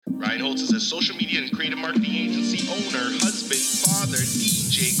Ryan Holtz is a social media and creative marketing agency owner, husband, father,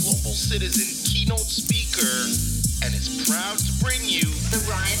 DJ, global citizen, keynote speaker, and is proud to bring you the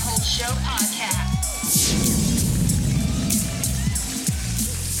Ryan Holtz Show podcast.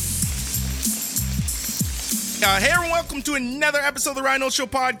 Hey everyone, welcome to another episode of the Ryan Holtz Show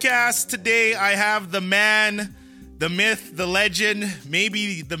podcast. Today I have the man, the myth, the legend,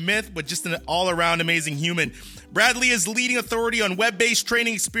 maybe the myth, but just an all-around amazing human. Bradley is leading authority on web-based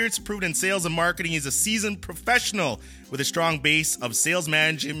training, experience proven in sales and marketing. He's a seasoned professional with a strong base of sales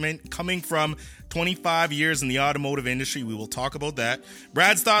management coming from 25 years in the automotive industry. We will talk about that.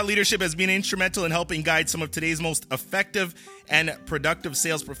 Brad's thought leadership has been instrumental in helping guide some of today's most effective and productive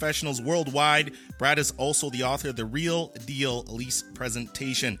sales professionals worldwide. Brad is also the author of The Real Deal Lease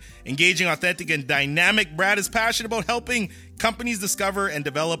Presentation. Engaging, authentic, and dynamic, Brad is passionate about helping companies discover and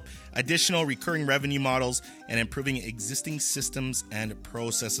develop additional recurring revenue models and improving existing systems and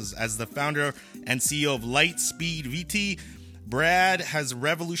processes. As the founder and CEO of Lightspeed VT, Brad has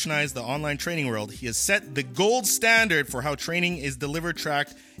revolutionized the online training world. He has set the gold standard for how training is delivered,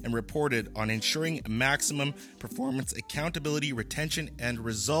 tracked, and reported on ensuring maximum performance, accountability, retention, and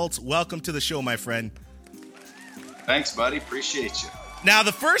results. Welcome to the show, my friend. Thanks, buddy. Appreciate you. Now,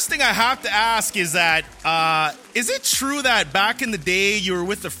 the first thing I have to ask is that, is it true that back in the day you were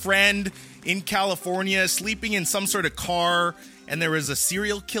with a friend in California sleeping in some sort of car and there was a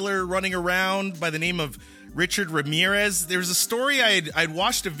serial killer running around by the name of Richard Ramirez? There's a story I'd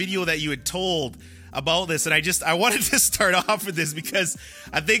watched a video that you had told about this, and I wanted to start off with this because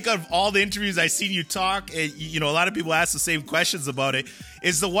I think of all the interviews I've seen you talk, a lot of people ask the same questions about it.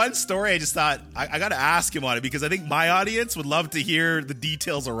 It's the one story I just thought I got to ask him on it because I think my audience would love to hear the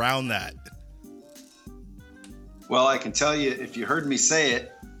details around that. Well, I can tell you, if you heard me say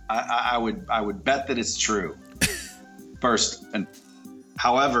it, I would bet that it's true. First, and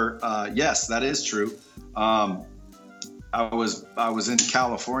however, yes, that is true. I was in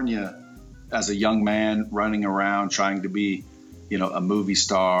California as a young man running around trying to be, a movie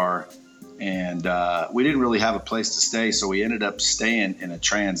star. And we didn't really have a place to stay. So we ended up staying in a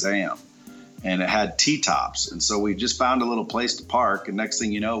Trans Am, and it had T-tops. And so we just found a little place to park. And next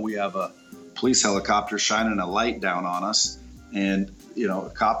thing you know, we have a police helicopter shining a light down on us. And, a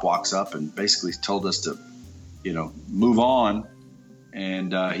cop walks up and basically told us to, move on.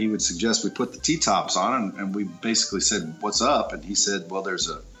 And he would suggest we put the T-tops on, and we basically said, "What's up?" And he said, "Well, there's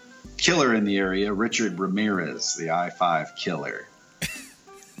a killer in the area, Richard Ramirez, the I-5 killer."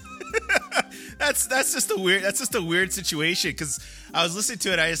 That's just a weird situation, because I was listening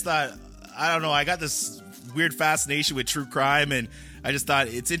to it. I just thought, I don't know, I got this weird fascination with true crime, and I just thought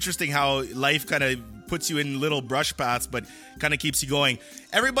it's interesting how life kind of puts you in little brush paths, but kind of keeps you going.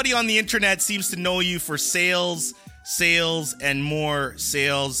 Everybody on the internet seems to know you for sales, and more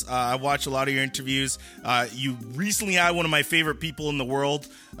sales. I watched a lot of your interviews. You recently had one of my favorite people in the world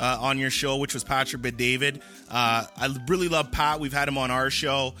on your show, which was Patrick Bet-David. I really love Pat. We've had him on our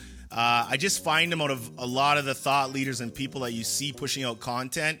show. I just find him, out of a lot of the thought leaders and people that you see pushing out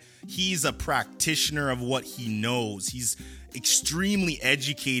content, he's a practitioner of what he knows. He's extremely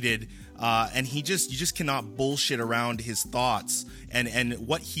educated, and you just cannot bullshit around his thoughts, and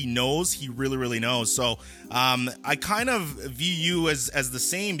what he knows, he really, really knows. So I kind of view you as the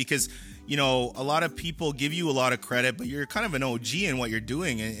same, because a lot of people give you a lot of credit, but you're kind of an OG in what you're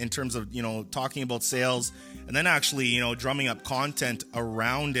doing in terms of talking about sales, and then actually drumming up content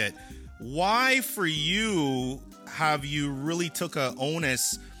around it. Why, for you, have you really took a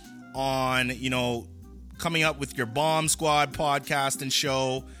onus on coming up with your Bomb Squad podcast and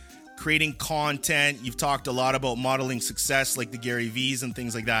show, creating content? You've talked a lot about modeling success, like the Gary V's and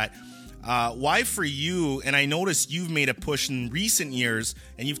things like that. Why for you? And I noticed you've made a push in recent years,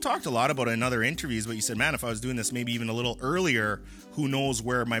 and you've talked a lot about it in other interviews, but you said, man, if I was doing this maybe even a little earlier, who knows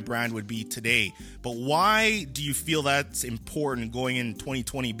where my brand would be today. But why do you feel that's important going in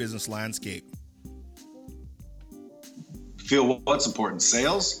 2020 business landscape? Feel what's important?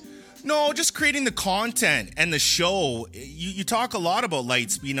 Sales? No, just creating the content and the show. You talk a lot about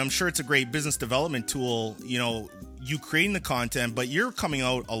Lightspeed, and I'm sure it's a great business development tool, you creating the content, but you're coming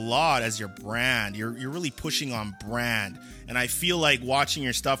out a lot as your brand. You're really pushing on brand. And I feel like watching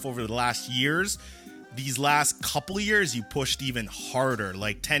your stuff over the last years, these last couple of years, you pushed even harder,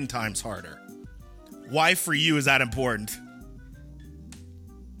 like 10 times harder. Why for you is that important?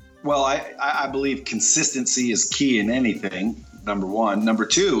 Well, I believe consistency is key in anything. Number one. Number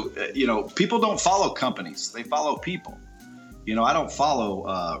two, people don't follow companies. They follow people. I don't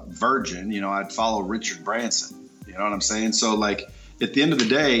follow Virgin. I'd follow Richard Branson. You know what I'm saying? So, like, at the end of the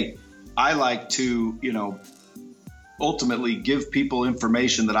day, I like to, ultimately give people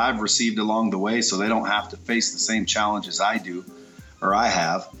information that I've received along the way so they don't have to face the same challenges I do or I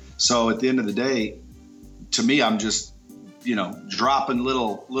have. So at the end of the day, to me, I'm just, dropping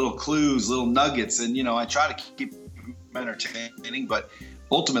little clues, little nuggets. And, I try to keep them entertaining, but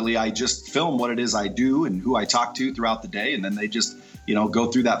ultimately I just film what it is I do and who I talk to throughout the day. And then they just,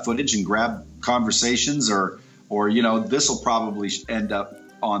 go through that footage and grab conversations or this will probably end up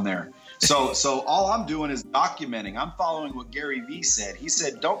on there. So all I'm doing is documenting. I'm following what Gary Vee said. He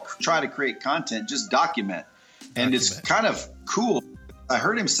said, don't try to create content, just document. And it's kind of cool. I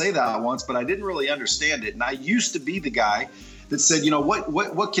heard him say that once, but I didn't really understand it. And I used to be the guy that said,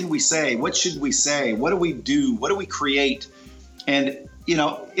 what can we say? What should we say? What do we do? What do we create? And,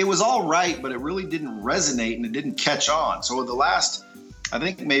 it was all right, but it really didn't resonate and it didn't catch on. So the last, I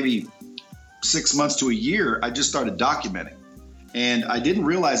think maybe 6 months to a year, I just started documenting. And I didn't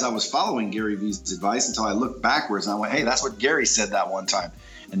realize I was following Gary Vee's advice until I looked backwards and I went, hey, that's what Gary said that one time.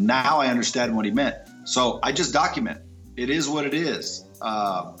 And now I understand what he meant. So I just document. It is what it is.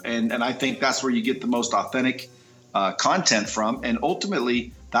 And I think that's where you get the most authentic content from. And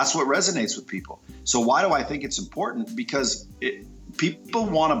ultimately, that's what resonates with people. So why do I think it's important? Because people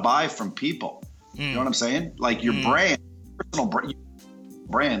want to buy from people. You know what I'm saying? Like your brand, personal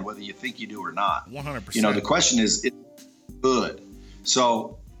brand, whether you think you do or not. 100%. The question is, good.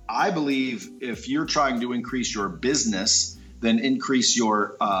 So I believe if you're trying to increase your business, then increase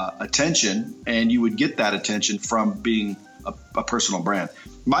your attention, and you would get that attention from being a personal brand.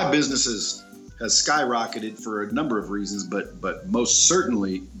 My business has skyrocketed for a number of reasons, but most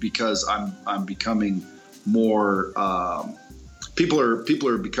certainly because I'm becoming more. People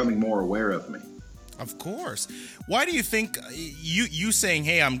are becoming more aware of me. Of course. Why do you think you saying,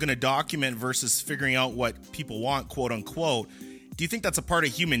 hey, I'm going to document versus figuring out what people want, quote unquote, do you think that's a part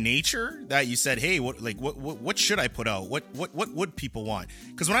of human nature that you said, hey, what should I put out? What would people want?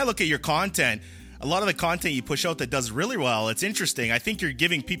 Because when I look at your content, a lot of the content you push out that does really well, it's interesting. I think you're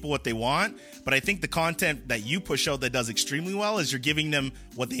giving people what they want, but I think the content that you push out that does extremely well is you're giving them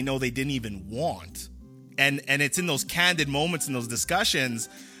what they know they didn't even want. And it's in those candid moments in those discussions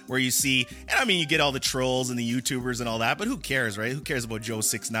where you see, and I mean, you get all the trolls and the YouTubers and all that, but who cares, right? Who cares about Joe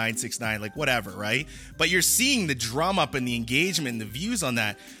 6969, like whatever, right? But you're seeing the drum up and the engagement and the views on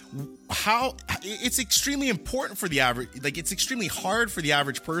that. How it's extremely important for the average, like it's extremely hard for the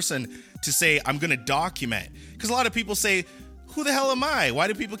average person to say, I'm going to document. Because a lot of people say, who the hell am I? Why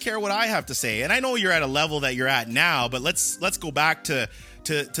do people care what I have to say? And I know you're at a level that you're at now, but let's go back to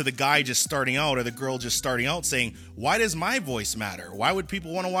the guy just starting out or the girl just starting out saying, why does my voice matter? Why would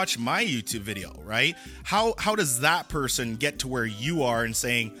people want to watch my YouTube video, right? How does that person get to where you are and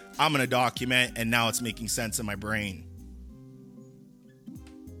saying, I'm going to document and now it's making sense in my brain?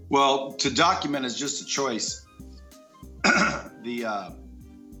 Well, to document is just a choice.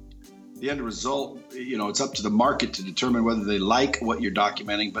 The end result, it's up to the market to determine whether they like what you're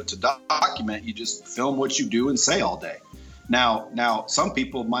documenting. But to document, you just film what you do and say all day. Now, some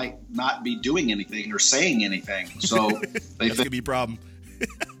people might not be doing anything or saying anything, so they That's gonna be a problem.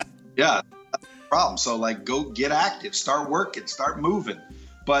 Yeah, that's a problem. So go get active, start working, start moving.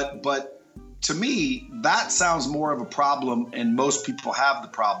 But to me, that sounds more of a problem, and most people have the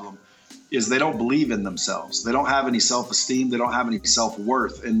problem. Is they don't believe in themselves. They don't have any self-esteem. They don't have any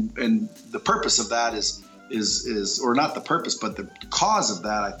self-worth. And the purpose of that is or not the purpose, but the cause of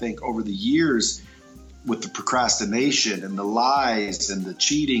that, I think, over the years with the procrastination and the lies and the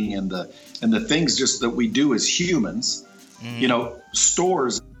cheating and the things just that we do as humans,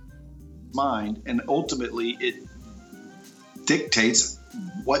 stores mind, and ultimately it dictates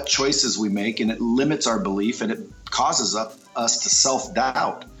what choices we make, and it limits our belief, and it causes us to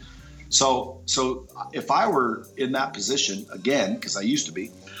self-doubt. So if I were in that position again, because I used to be,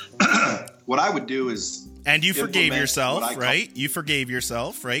 what I would do is, and you forgave yourself, right? You forgave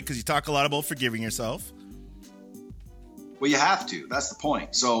yourself, right? Because you talk a lot about forgiving yourself. Well, you have to. That's the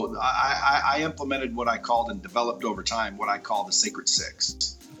point. So I implemented what I called and developed over time what I call the Sacred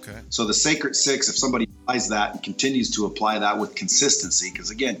Six. Okay. So the Sacred Six, if somebody applies that and continues to apply that with consistency, because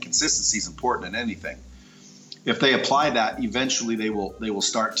again, consistency is important in anything. If they apply that, eventually they will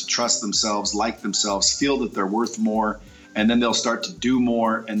start to trust themselves, like themselves, feel that they're worth more, and then they'll start to do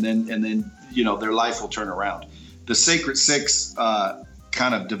more, and then their life will turn around. The Sacred Six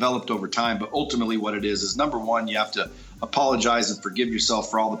kind of developed over time, but ultimately what it is number one, you have to apologize and forgive yourself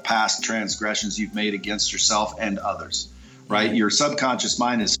for all the past transgressions you've made against yourself and others, right? Your subconscious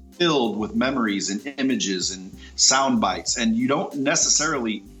mind is filled with memories and images and sound bites, and you don't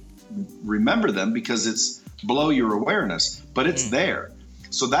necessarily remember them because it's below your awareness, but it's there.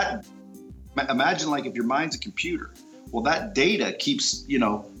 So that, imagine like if your mind's a computer, Well, that data keeps,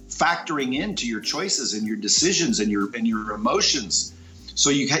 factoring into your choices and your decisions and your emotions. So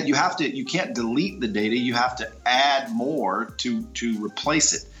you can't delete the data. You have to add more to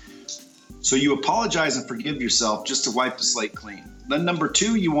replace it. So you apologize and forgive yourself just to wipe the slate clean. Then number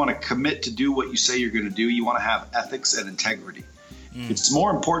 2, you want to commit to do what you say you're going to do. You want to have ethics and integrity. It's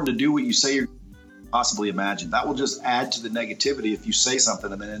more important to do what you say you're possibly imagine. That will just add to the negativity if you say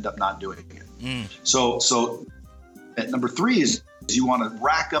something and then end up not doing it. So at number 3 is you want to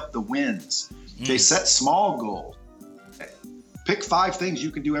rack up the wins. Okay, set small goals. Pick 5 things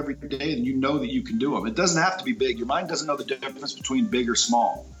you can do every day and you know that you can do them. It doesn't have to be big. Your mind doesn't know the difference between big or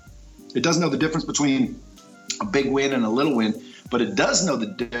small. It doesn't know the difference between a big win and a little win, but it does know the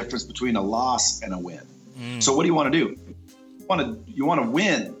difference between a loss and a win. So what do you want to do? You want to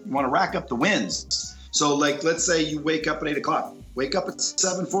win. You want to rack up the wins. So like, let's say you wake up at 8 o'clock. Wake up at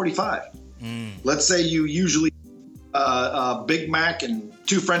 7:45. Let's say you usually Big Mac and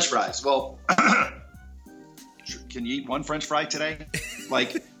 2 French fries. Well, can you eat 1 French fry today?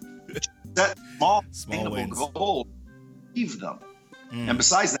 Like, set small attainable goals, achieve them. And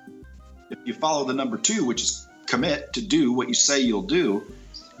besides that, if you follow the number 2, which is commit to do what you say you'll do,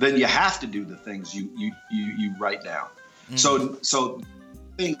 then you have to do the things you write down. So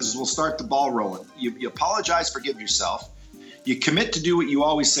things will start the ball rolling. You apologize, forgive yourself. You commit to do what you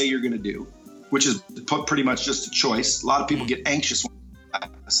always say you're going to do, which is pretty much just a choice. A lot of people get anxious.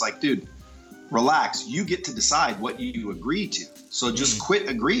 It's like, dude, relax. You get to decide what you agree to. So just quit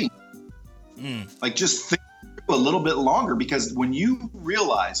agreeing. Like, just think a little bit longer, because when you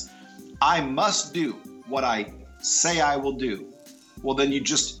realize I must do what I say I will do, well, then you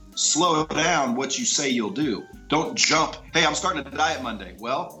just slow down what you say you'll do. Don't jump. Hey, I'm starting a diet Monday.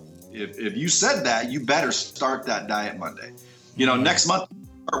 Well, if you said that, you better start that diet Monday. Next month,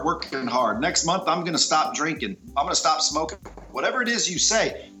 start working hard. Next month, I'm going to stop drinking. I'm going to stop smoking. Whatever it is you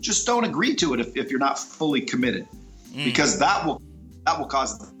say, just don't agree to it if you're not fully committed, because that will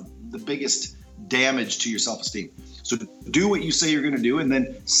cause the biggest damage to your self-esteem. So do what you say you're going to do, and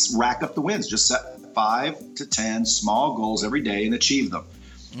then rack up the wins. Just set 5 to 10 small goals every day and achieve them.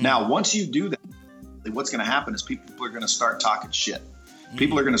 Now, once you do that, what's going to happen is people are going to start talking shit.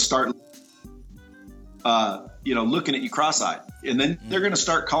 People are going to start, looking at you cross-eyed, and then they're going to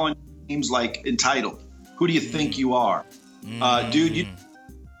start calling names like entitled. Who do you think you are? Dude, you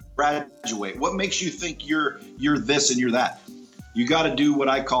graduate. What makes you think you're this and you're that? You got to do what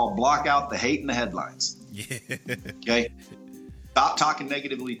I call block out the hate and the headlines. Okay. Stop talking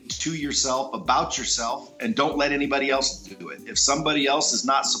negatively to yourself, about yourself, and don't let anybody else do it. If somebody else is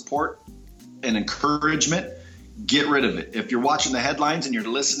not support and encouragement, get rid of it. If you're watching the headlines and you're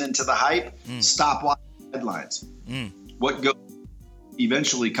listening to the hype, stop watching the headlines. What goes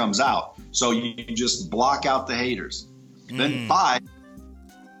eventually comes out. So you just block out the haters. Then 5,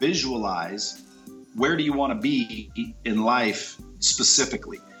 visualize, where do you want to be in life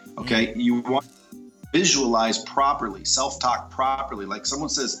specifically? Okay. You want to visualize properly, self-talk properly. Like someone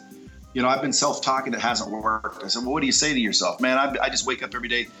says, I've been self-talking, it hasn't worked. I said, well, what do you say to yourself? Man, I just wake up every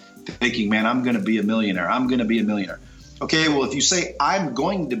day thinking, man, I'm going to be a millionaire. I'm going to be a millionaire. Okay, well, if you say I'm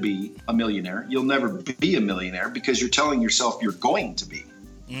going to be a millionaire, you'll never be a millionaire, because you're telling yourself you're going to be.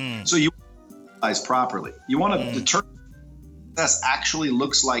 So you visualize properly. You want to determine what success actually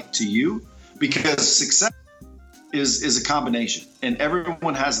looks like to you, because success is a combination, and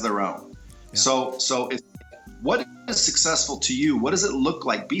everyone has their own. So what is successful to you? What does it look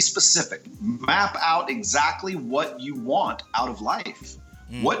like? Be specific. Map out exactly what you want out of life.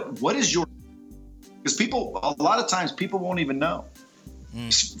 What is your? Because a lot of times people won't even know.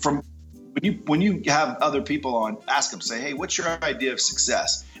 From when you have other people on, ask them, say, hey, what's your idea of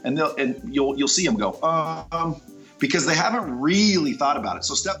success? And you'll see them go, because they haven't really thought about it.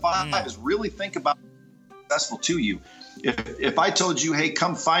 So step 5 is really think about what's successful to you. If I told you, hey,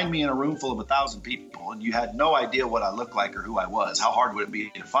 come find me in a room full of 1,000 people, and you had no idea what I looked like or who I was, how hard would it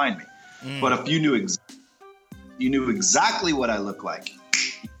be to find me? But if you knew exactly what I looked like,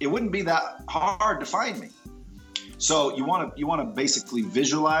 it wouldn't be that hard to find me. So you want to basically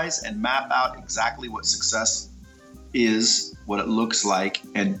visualize and map out exactly what success is, what it looks like,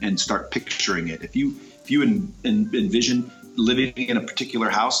 and start picturing it. If you envision living in a particular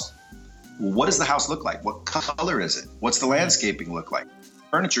house, what does the house look like? What color is it? What's the landscaping look like?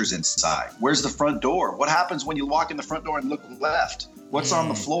 Furniture's inside. Where's the front door? What happens when you walk in the front door and look left? What's on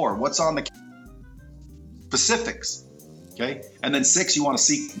the floor? What's on the specifics? Okay. And then 6, you want to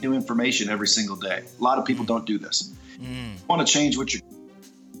seek new information every single day. A lot of people don't do this. You want to change you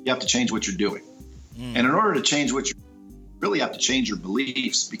have to change what you're doing. And in order to change you really have to change your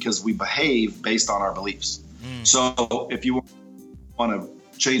beliefs, because we behave based on our beliefs. So if you want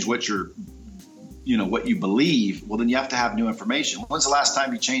to change what what you believe, well, then you have to have new information. When's the last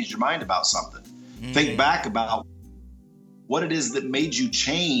time you changed your mind about something? Think back about what it is that made you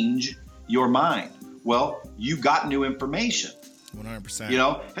change your mind. Well, you got new information.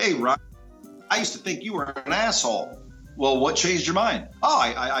 100%. Hey, Ryan, I used to think you were an asshole. Well, what changed your mind? Oh,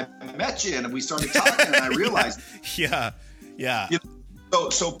 I met you and we started talking and I realized. Yeah.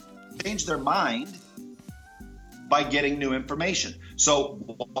 So change their mind by getting new information. So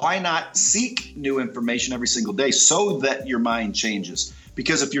why not seek new information every single day so that your mind changes?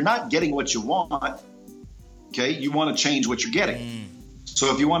 Because if you're not getting what you want, okay, you want to change what you're getting.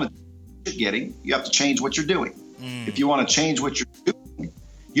 So if you want to change what you're getting, you have to change what you're doing. If you want to change what you're doing,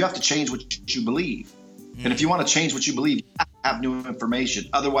 you have to change what you believe. And if you want to change what you believe, you have to have new information.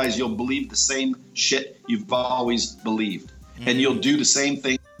 Otherwise, you'll believe the same shit you've always believed. And you'll do the same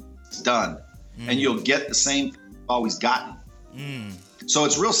thing done. And you'll get the same thing you've always gotten. So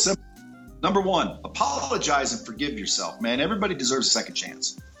it's real simple. Number one, apologize and forgive yourself, man. Everybody deserves a second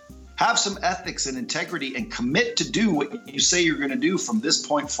chance. Have some ethics and integrity and commit to do what you say you're going to do from this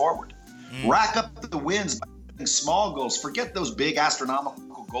point forward. Rack up the wins by setting small goals. Forget those big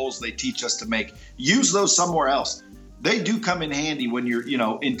astronomical goals they teach us to make. Use those somewhere else. They do come in handy when you're,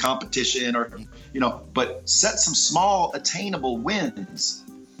 in competition or, but set some small attainable wins.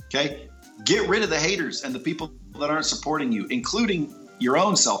 Okay. Get rid of the haters and the people that aren't supporting you, including your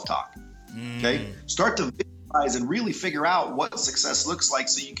own self-talk. Okay. Start to visualize and really figure out what success looks like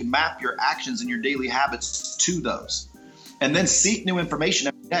so you can map your actions and your daily habits to those. And then seek new information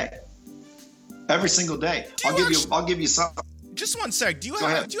every day. Every single day. I'll give you something. Just one sec. Do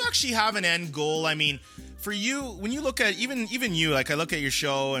you actually have an end goal? I mean, for you, when you look at even you, like I look at your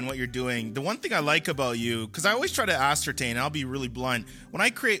show and what you're doing, the one thing I like about you, because I always try to ascertain, I'll be really blunt, when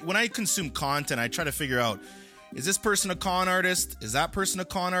I consume content, I try to figure out, is this person a con artist? Is that person a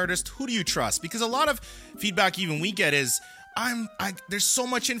con artist? Who do you trust? Because a lot of feedback even we get is, there's so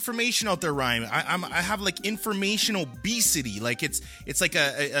much information out there, Ryan. I have like information obesity. Like it's like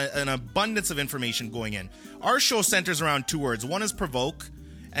an abundance of information going in. Our show centers around two words. One is provoke,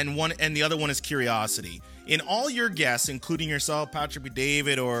 and the other one is curiosity. In all your guests, including yourself, Patrick B.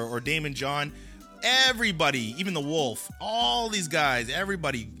 David, or Damon John, everybody, even the Wolf, all these guys,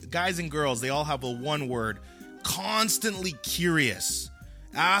 everybody, guys and girls, they all have a one word: constantly curious.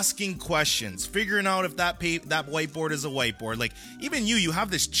 Asking questions, figuring out if that whiteboard is a whiteboard. Like even you have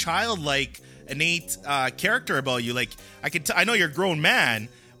this childlike, innate character about you. Like I know you're a grown man,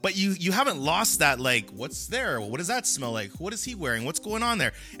 but you haven't lost that. Like, what's there? What does that smell like? What is he wearing? What's going on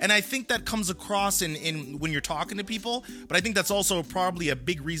there? And I think that comes across in when you're talking to people. But I think that's also probably a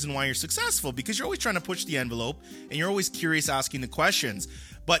big reason why you're successful, because you're always trying to push the envelope and you're always curious, asking the questions.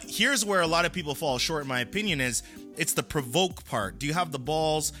 But here's where a lot of people fall short, in my opinion, is it's the provoke part. Do you have the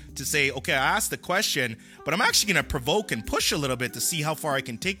balls to say, okay, I asked the question, but I'm actually going to provoke and push a little bit to see how far I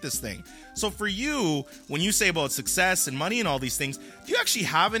can take this thing? So for you, when you say about success and money and all these things, do you actually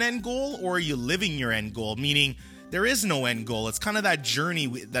have an end goal, or are you living your end goal? Meaning there is no end goal. It's kind of that journey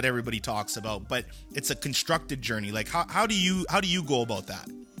that everybody talks about, but it's a constructed journey. Like how do you go about that?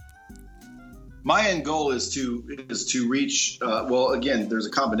 My end goal is to reach. Well, again, there's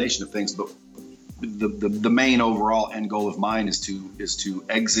a combination of things, but the main overall end goal of mine is to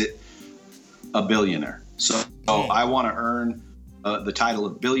exit a billionaire. So I want to earn the title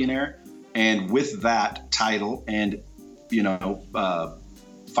of billionaire, and with that title and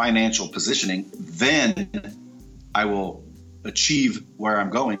financial positioning, then I will achieve where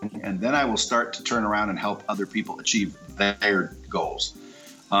I'm going, and then I will start to turn around and help other people achieve their goals.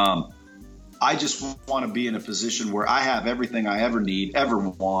 I just want to be in a position where I have everything I ever need, ever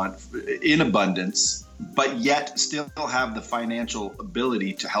want, in abundance, but yet still have the financial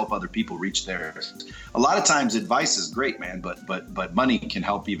ability to help other people reach theirs. A lot of times advice is great, man, but money can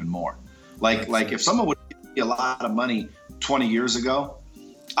help even more. Like if someone would give me a lot of money 20 years ago,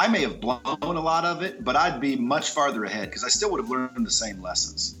 I may have blown a lot of it, but I'd be much farther ahead because I still would have learned the same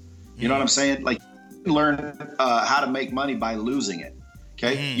lessons. You know what I'm saying? Like, you can learn how to make money by losing it.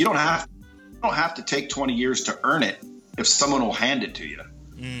 Okay. You don't have to take 20 years to earn it if someone will hand it to you.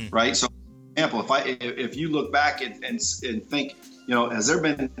 Right. So, for example, if you look back and think, has there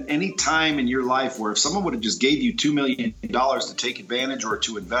been any time in your life where if someone would have just gave you $2 million to take advantage or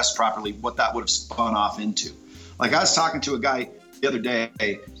to invest properly, what that would have spun off into? Like, I was talking to a guy the other day.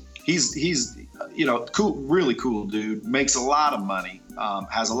 He's cool, really cool dude, makes a lot of money,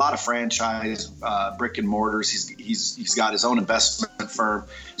 has a lot of franchise, brick and mortars. He's got his own investment firm.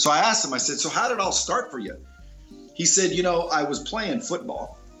 So I asked him, I said, so how did it all start for you? He said, I was playing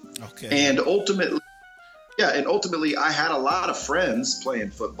football. Okay. And ultimately, Yeah, and ultimately, I had a lot of friends playing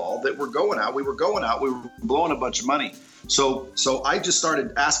football that were going out. We were going out. We were blowing a bunch of money. So I just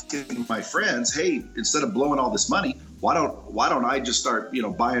started asking my friends, hey, instead of blowing all this money, why don't I just start,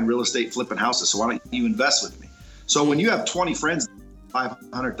 buying real estate, flipping houses? So why don't you invest with me? So when you have 20 friends,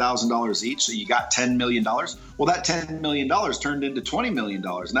 $500,000 each, so you got $10 million. Well, that $10 million turned into $20 million,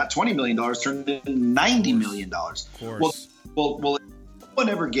 and that $20 million turned into $90 million. Of course. Well, no one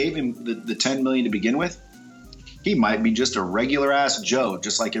ever gave him the $10 million to begin with. He might be just a regular ass Joe,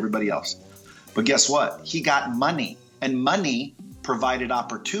 just like everybody else. But guess what? He got money, and money provided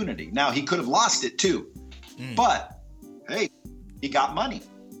opportunity. Now, he could have lost it too, but hey, he got money.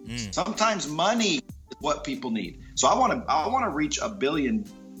 Sometimes money is what people need. So I want to reach a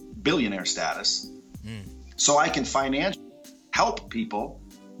billionaire status, so I can financially help people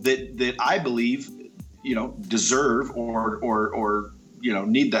that I believe, deserve or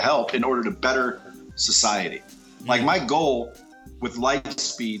need the help in order to better society. Like my goal with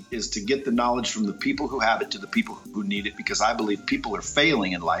Lightspeed is to get the knowledge from the people who have it to the people who need it, because I believe people are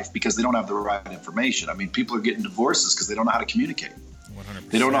failing in life because they don't have the right information. I mean, people are getting divorces because they don't know how to communicate. 100%.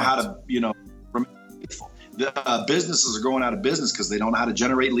 They don't know how to, remain faithful. The businesses are going out of business because they don't know how to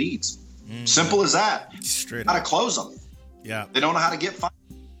generate leads. Simple as that. Straight how up. to close them. Yeah. They don't know how to get financed.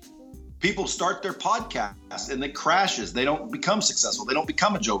 People start their podcast and it crashes. They don't become successful. They don't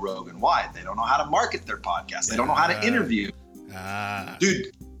become a Joe Rogan. Why? They don't know how to market their podcast. They don't know how to interview.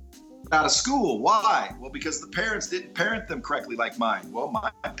 Dude, out of school. Why? Well, because the parents didn't parent them correctly like mine. Well, my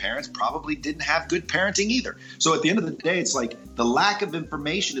parents probably didn't have good parenting either. So at the end of the day, it's like the lack of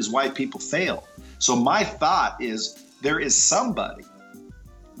information is why people fail. So my thought is there is somebody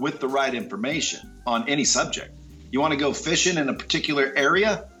with the right information on any subject. You want to go fishing in a particular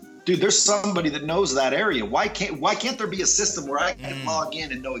area? Dude, there's somebody that knows that area. Why can't there be a system where I can log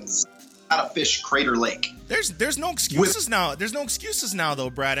in and know exactly how to fish Crater Lake? There's no excuses now. There's no excuses now,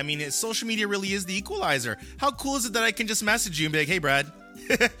 though, Brad. I mean, social media really is the equalizer. How cool is it that I can just message you and be like, hey, Brad,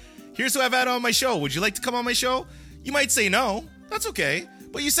 here's who I've had on my show. Would you like to come on my show? You might say no. That's okay.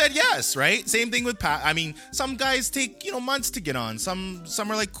 But you said yes, right? Same thing with Pat. I mean, some guys take, months to get on. Some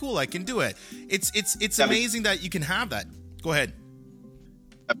are like, cool, I can do it. It's amazing that you can have that. Go ahead.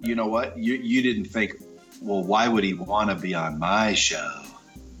 You know what? You didn't think, well, why would he want to be on my show?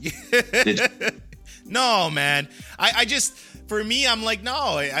 No, man. I just, for me, I'm like, no,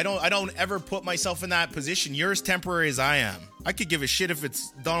 I don't ever put myself in that position. You're as temporary as I am. I could give a shit if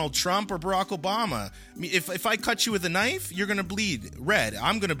it's Donald Trump or Barack Obama. I mean, if I cut you with a knife, you're going to bleed red.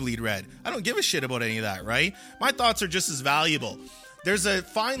 I'm going to bleed red. I don't give a shit about any of that, right? My thoughts are just as valuable. There's a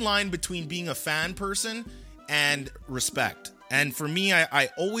fine line between being a fan person and respect. And for me, I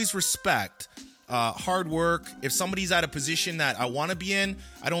always respect hard work. If somebody's at a position that I want to be in,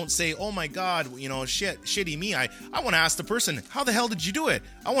 I don't say, oh my God, shitty me. I want to ask the person, how the hell did you do it?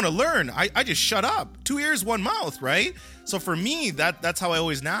 I want to learn. I just shut up. 2 ears, 1 mouth, right? So for me, that's how I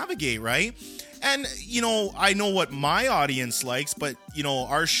always navigate, right? And, I know what my audience likes, but,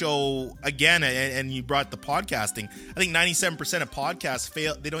 our show, again, and you brought the podcasting, I think 97% of podcasts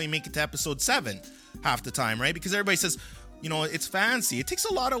fail. They don't even make it to episode 7 half the time, right? Because everybody says, it's fancy. It takes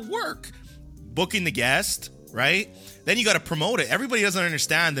a lot of work. Booking the guest, right? Then you got to promote it. Everybody doesn't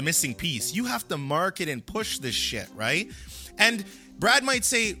understand the missing piece. You have to market and push this shit, right? And Brad might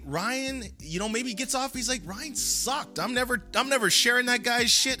say, Ryan, maybe he gets off. He's like, Ryan sucked. I'm never sharing that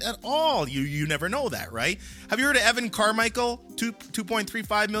guy's shit at all. You never know that, right? Have you heard of Evan Carmichael?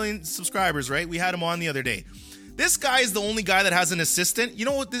 2.35 million subscribers, right? We had him on the other day. This guy is the only guy that has an assistant. You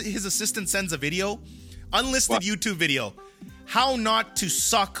know what? His assistant sends a video, unlisted YouTube video. How not to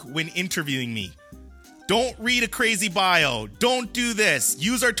suck when interviewing me. Don't read a crazy bio. Don't do this.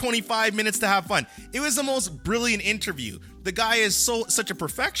 Use our 25 minutes to have fun. It was the most brilliant interview. The guy is such a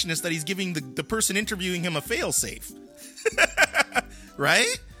perfectionist that he's giving the person interviewing him a fail-safe.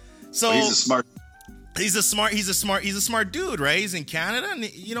 Right? So he's a smart dude, right? He's in Canada and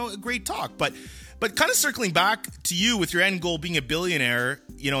a great talk. But kind of circling back to you with your end goal being a billionaire,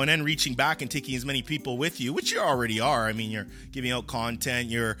 and then reaching back and taking as many people with you, which you already are. I mean, you're giving out content,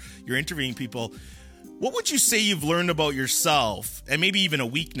 you're interviewing people. What would you say you've learned about yourself, and maybe even a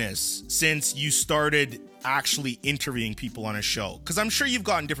weakness, since you started actually interviewing people on a show? Because I'm sure you've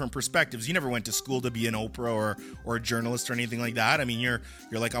gotten different perspectives. You never went to school to be an Oprah or a journalist or anything like that. I mean, you're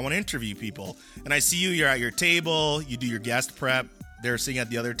like, I want to interview people. And I see you're at your table, you do your guest prep, they're sitting at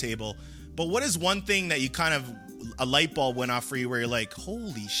the other table. But what is one thing that you kind of, a light bulb went off for you where you're like,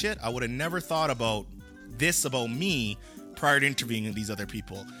 holy shit, I would have never thought about this about me prior to interviewing these other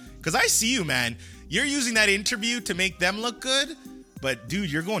people? Because I see you, man. You're using that interview to make them look good, but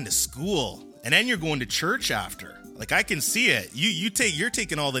dude, you're going to school. and then you're going to church after. Like, I can see it. You're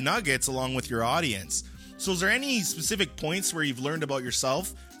taking all the nuggets along with your audience. So is there any specific points where you've learned about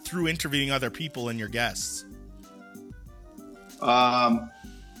yourself through interviewing other people and your guests?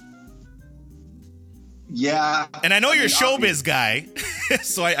 Yeah. And I know you're a showbiz guy,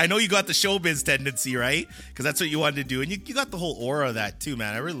 so I know you got the showbiz tendency, right? Because that's what you wanted to do, and you got the whole aura of that too,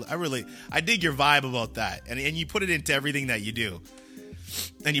 man. I dig your vibe about that, and you put it into everything that you do.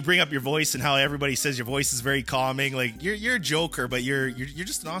 And you bring up your voice and how everybody says your voice is very calming. Like, you're a joker, but you're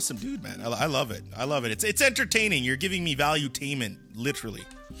just an awesome dude, man. I love it. I love it. It's entertaining. You're giving me valuetainment, literally.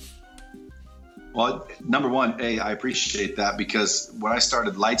 Well, number one, I appreciate that, because when I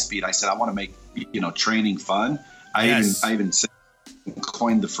started Lightspeed, I said I want to make training fun. I even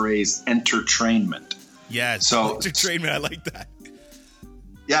coined the phrase entertainment. Yes. So entertainment, I like that.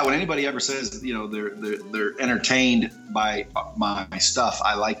 Yeah, when anybody ever says they're entertained by my stuff,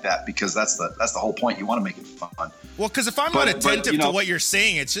 I like that, because that's the whole point. You want to make it fun. Well, because if I'm not attentive to what you're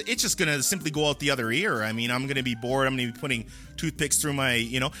saying, it's just gonna simply go out the other ear. I mean, I'm gonna be bored. I'm gonna be putting toothpicks through my,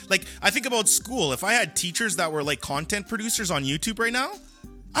 like, I think about school. If I had teachers that were like content producers on YouTube right now,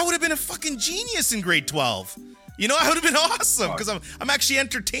 I would have been a fucking genius in grade 12. I would have been awesome, because I'm actually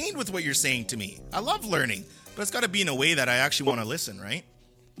entertained with what you're saying to me. I love learning, but it's got to be in a way that I actually want to listen, right?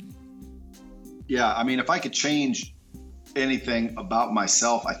 Yeah, I mean, if I could change anything about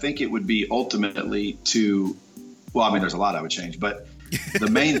myself, I think it would be ultimately there's a lot I would change, but the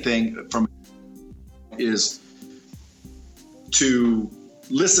main thing is to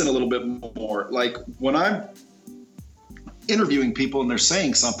listen a little bit more. Like, when I'm interviewing people and they're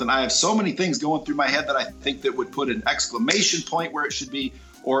saying something, I have so many things going through my head that I think that would put an exclamation point where it should be,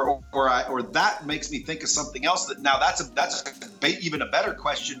 or that makes me think of something else. That now that's even a better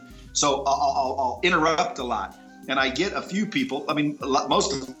question. So I'll interrupt a lot, and I get a few people. I mean,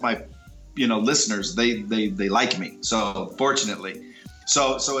 most of my listeners, they like me. So fortunately,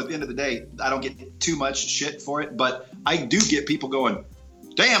 so at the end of the day, I don't get too much shit for it, but I do get people going,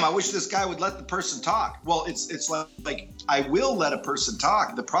 damn, I wish this guy would let the person talk. Well, it's like I will let a person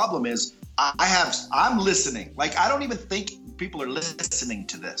talk. The problem is I'm listening. Like, I don't even think people are listening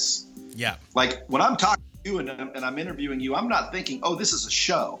to this. Yeah. Like, when I'm talking to you and I'm interviewing you, I'm not thinking, oh, this is a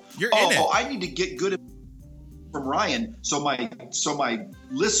show. You're in it. Oh, I need to get good from Ryan so my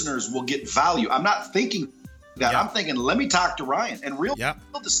listeners will get value. I'm not thinking that. I'm thinking, let me talk to Ryan. And real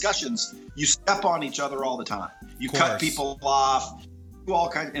discussions, you step on each other all the time. You cut people off, do all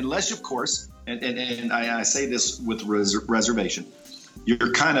kinds, unless, of course, and I say this with reservation,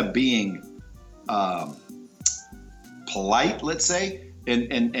 you're kind of being polite, let's say,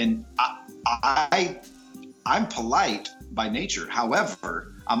 and I'm polite by nature.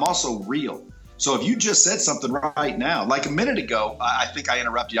 However, I'm also real. So if you just said something right now, like a minute ago, I think I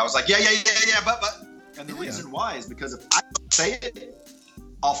interrupted you. I was like, yeah, but. And the reason why is because if I don't say it,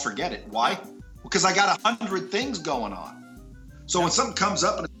 I'll forget it. Why? Because I got 100 things going on. So when something comes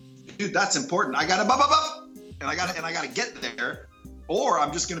up and, dude, that's important, I got to and I got to get there, or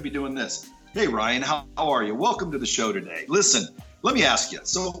I'm just going to be doing this. Hey, Ryan, how are you? Welcome to the show today. Listen, let me ask you.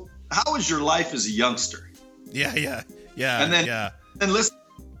 So how was your life as a youngster? Yeah. And then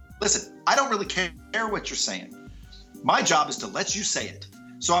listen, I don't really care what you're saying. My job is to let you say it.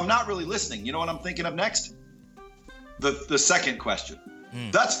 So I'm not really listening. You know what I'm thinking of next? The second question.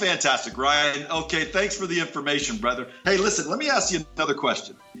 That's fantastic, Ryan. Okay, thanks for the information, brother. Hey, listen, let me ask you another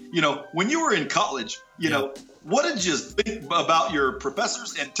question. When you were in college, what did you think about your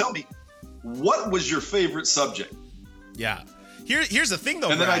professors? And tell me, what was your favorite subject? Yeah. Here's the thing,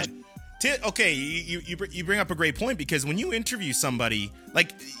 though, and Brad. You bring up a great point, because when you interview somebody,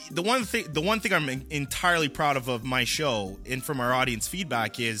 like, the one thing I'm entirely proud of my show and from our audience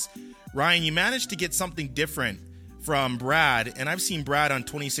feedback is, Ryan, you managed to get something different from Brad, and I've seen Brad on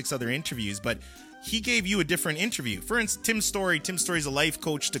 26 other interviews, but he gave you a different interview. For instance, Tim Story's a life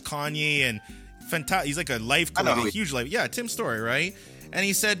coach to Kanye, and fantastic. He's like a life coach, a huge life. Yeah, Tim Story, right? And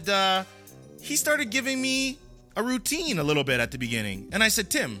he said he started giving me a routine a little bit at the beginning, and I said,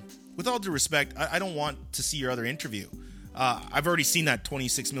 Tim, with all due respect, I don't want to see your other interview. I've already seen that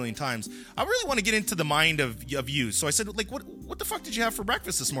 26 million times. I really want to get into the mind of you. So I said, like, what the fuck did you have for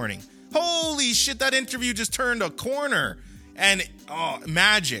breakfast this morning? Holy shit, that interview just turned a corner. And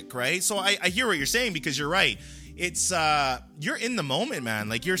magic, right? So I hear what you're saying, because you're right. It's you're in the moment, man.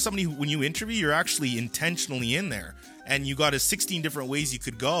 Like, you're somebody who, when you interview, you're actually intentionally in there. And you got 16 different ways you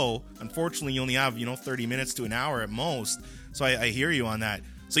could go. Unfortunately, you only have 30 minutes to an hour at most. So I hear you on that.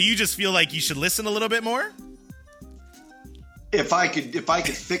 So you just feel like you should listen a little bit more? If I could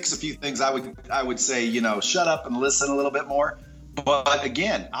fix a few things, I would say, shut up and listen a little bit more. But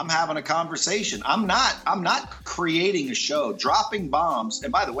again, I'm having a conversation. I'm not creating a show, dropping bombs.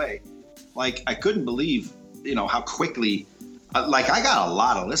 And by the way, like, I couldn't believe, how quickly, like, I got a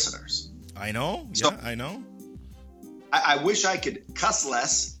lot of listeners. I know. So, yeah, I know. I wish I could cuss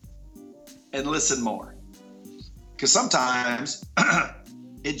less and listen more. Because sometimes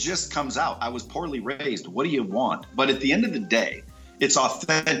it just comes out. I was poorly raised. What do you want? But at the end of the day, it's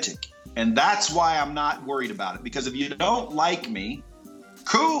authentic. And that's why I'm not worried about it. Because if you don't like me,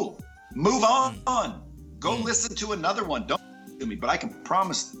 cool, move on. Go listen to another one. Don't listen to me. But I can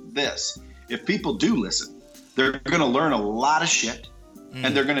promise this. If people do listen, they're going to learn a lot of shit.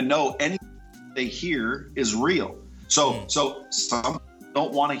 And they're going to know anything they hear is real. So some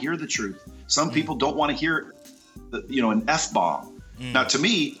don't want to hear the truth. Some people don't want to hear, an F-bomb. Now, to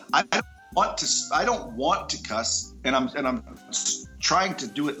me, I don't want to cuss, and I'm trying to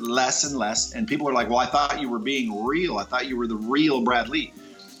do it less and less. And people are like, "Well, I thought you were being real. I thought you were the real Brad Lee."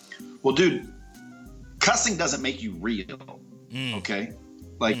 Well, dude, cussing doesn't make you real. Okay,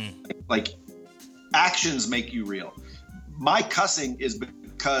 like actions make you real. My cussing is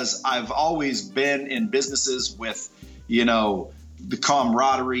because I've always been in businesses with, the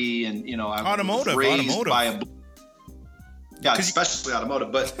camaraderie, and I was raised by a. Yeah, especially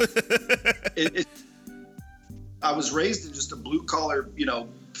automotive, but I was raised in just a blue collar,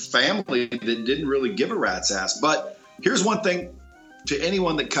 family that didn't really give a rat's ass. But here's one thing to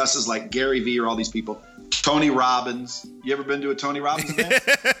anyone that cusses like Gary Vee or all these people, Tony Robbins. You ever been to a Tony Robbins event?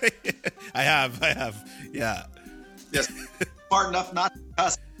 I have. Yeah. Yes. Smart enough not to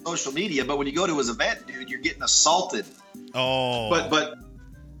cuss on social media, but when you go to his event, dude, you're getting assaulted. Oh. But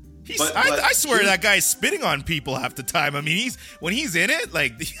I swear that guy's spitting on people half the time. I mean, when he's in it,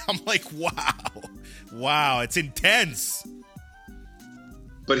 like, I'm like, wow, it's intense.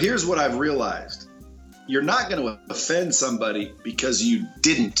 But here's what I've realized. You're not going to offend somebody because you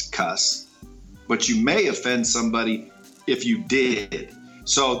didn't cuss, but you may offend somebody if you did.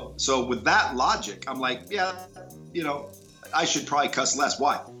 So with that logic, I'm like, yeah, I should probably cuss less.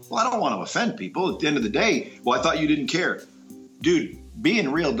 Why? Well, I don't want to offend people. At the end of the day, well, I thought you didn't care. Dude,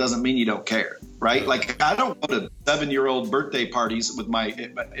 being real doesn't mean you don't care, right? Like, I don't go to 7-year-old birthday parties with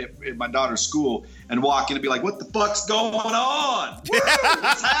at my daughter's school and walk in and be like, "What the fuck's going on? Woo,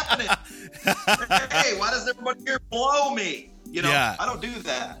 what's happening? Hey, why does everybody here blow me?" Yeah. I don't do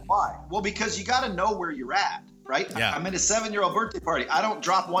that. Why? Well, because you got to know where you're at, right? Yeah. I'm at a 7-year-old birthday party. I don't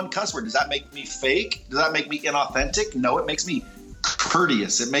drop one cuss word. Does that make me fake? Does that make me inauthentic? No, it makes me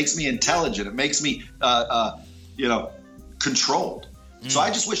courteous. It makes me intelligent. It makes me, controlled. So I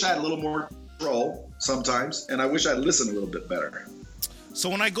just wish I had a little more control sometimes, and I wish I'd listened a little bit better. So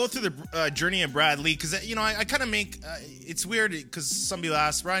when I go through the journey of Brad Lee, because, I kind of make, it's weird because some people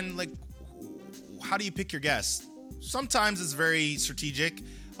ask, Ryan, like, how do you pick your guests? Sometimes it's very strategic.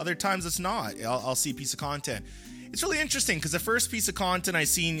 Other times it's not. I'll see a piece of content. It's really interesting because the first piece of content I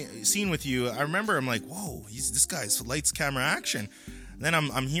seen with you, I remember I'm like, whoa, this guy's lights, camera, action. Then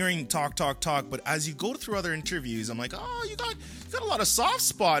I'm hearing talk, but as you go through other interviews, I'm like, oh, you got a lot of soft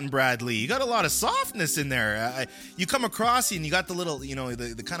spot in Brad Lee. You got a lot of softness in there. You come across and you got the little,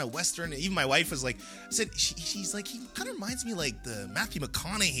 the kind of Western. Even my wife was like, I said, she's like, he kind of reminds me like the Matthew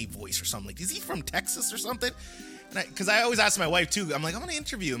McConaughey voice or something. Like, is he from Texas or something? Because I always ask my wife too. I'm like, I'm gonna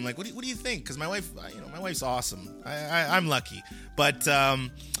interview him. Like, what do you think? Because my wife, my wife's awesome. I'm lucky, but.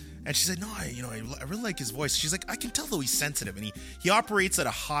 And she said, no, I really like his voice. She's like, I can tell though he's sensitive, and he operates at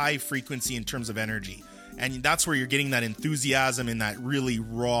a high frequency in terms of energy, and that's where you're getting that enthusiasm and that really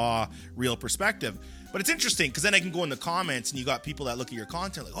raw, real perspective. But it's interesting because then I can go in the comments and you got people that look at your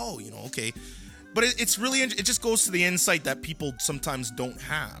content like, oh, okay. But it's really, it just goes to the insight that people sometimes don't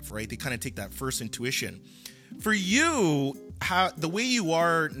have, right? They kind of take that first intuition. For you, the way you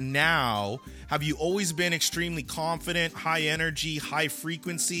are now, have you always been extremely confident, high energy, high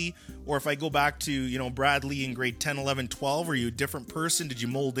frequency? Or if I go back to, Brad Lee in grade 10, 11, 12, were you a different person? Did you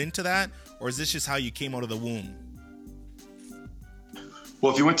mold into that? Or is this just how you came out of the womb?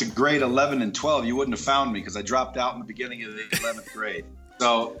 Well, if you went to grade 11 and 12, you wouldn't have found me because I dropped out in the beginning of the 11th grade.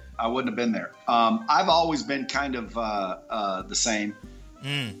 So I wouldn't have been there. I've always been kind of the same.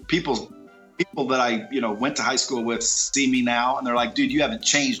 People that I, went to high school with see me now and they're like, dude, you haven't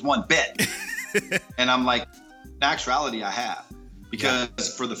changed one bit. And I'm like, in actuality, I have.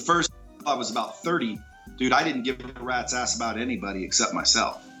 Because for the first, I was about 30, dude, I didn't give a rat's ass about anybody except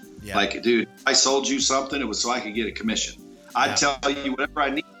myself. Yeah. Like, dude, I sold you something, it was so I could get a commission. I'd tell you whatever I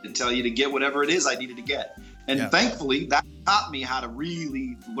needed to tell you to get whatever it is I needed to get. And thankfully, that taught me how to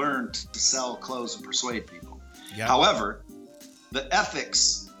really learn to sell clothes and persuade people. Yeah. However, the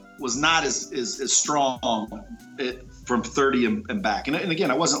ethics was not as strong from 30 and back. And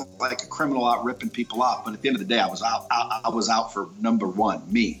again, I wasn't like a criminal out ripping people off, but at the end of the day, I was out for number one,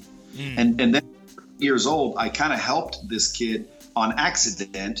 me. And then years old, I kind of helped this kid on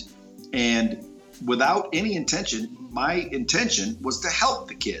accident, and without any intention. My intention was to help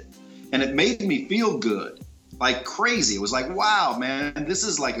the kid, and it made me feel good, like crazy. It was like, wow, man, this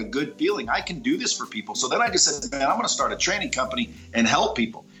is like a good feeling. I can do this for people. So then I just said, man, I'm going to start a training company and help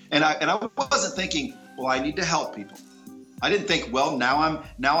people. And I wasn't thinking, well, I need to help people. I didn't think, well, now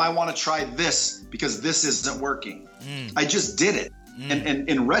I want to try this because this isn't working. I just did it. And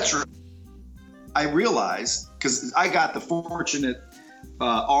in retro, I realized, because I got the fortunate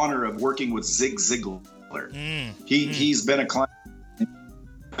honor of working with Zig Ziglar. He's been a client,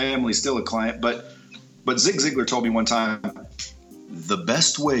 family still a client, but Zig Ziglar told me one time, the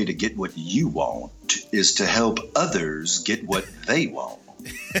best way to get what you want is to help others get what they want.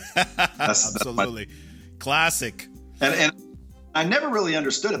 Absolutely. Classic. And I never really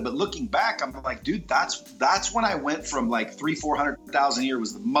understood it, but looking back, I'm like, dude, that's when I went from like 300,000-400,000 a year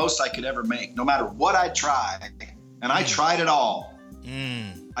was the most I could ever make, no matter what I tried. And I tried it all.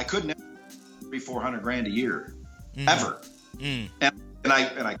 I couldn't 300-400 grand a year ever. And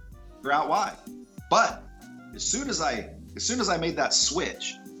I figure out why. But as soon as I made that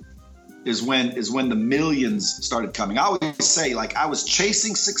switch is when the millions started coming. I always say, like, I was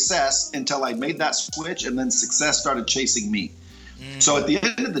chasing success until I made that switch, and then success started chasing me. So at the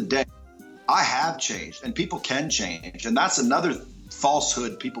end of the day, I have changed, and people can change. And that's another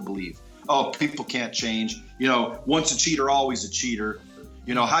falsehood people believe. Oh, people can't change. You know, once a cheater, always a cheater.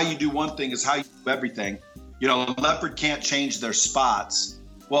 You know, how you do one thing is how you do everything. You know, a leopard can't change their spots.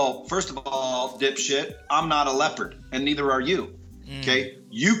 Well, first of all, dipshit, I'm not a leopard, and neither are you. Okay?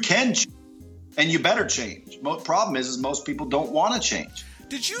 You can change, and you better change. Problem is most people don't want to change.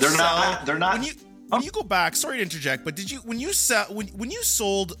 Did you They're sell? not. When you go back, sorry to interject, but when you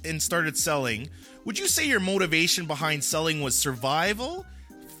sold and started selling, would you say your motivation behind selling was survival,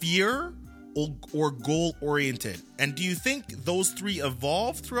 fear, or goal oriented? And do you think those three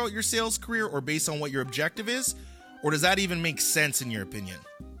evolve throughout your sales career, or based on what your objective is, or does that even make sense in your opinion?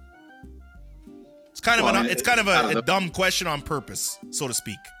 It's kind of a dumb question on purpose, so to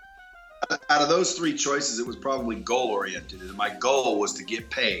speak. Out of those three choices, it was probably goal oriented, and my goal was to get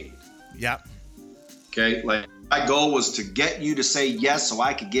paid. Yeah. Okay, like my goal was to get you to say yes so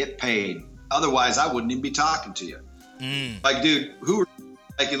I could get paid. Otherwise, I wouldn't even be talking to you. Like, dude,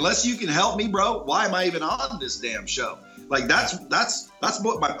 unless you can help me, bro, why am I even on this damn show? Like, that's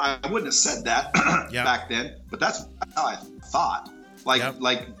what I wouldn't have said that back then, but that's how I thought.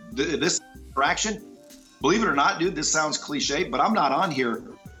 Like this interaction, believe it or not, dude, this sounds cliche, but I'm not on here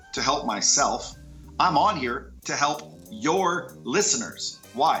to help myself. I'm on here to help your listeners.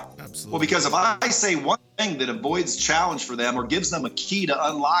 Why? Absolutely. Well, because if I say one thing that avoids challenge for them or gives them a key to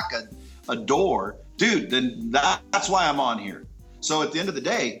unlock a door, dude, then that's why I'm on here. So at the end of the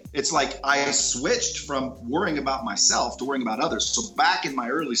day, it's like I switched from worrying about myself to worrying about others. So back in my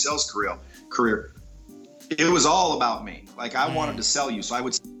early sales career, it was all about me. Like, I wanted to sell you. So I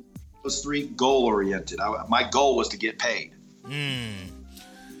would say those three goal oriented. My goal was to get paid.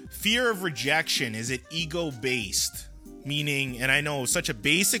 Fear of rejection, is it ego based? Meaning, and I know such a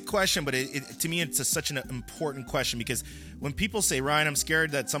basic question, but to me, it's such an important question, because when people say, Ryan, I'm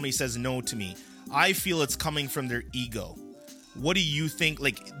scared that somebody says no to me, I feel it's coming from their ego. What do you think?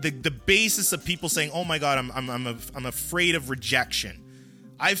 Like the basis of people saying, "Oh my God, I'm afraid of rejection."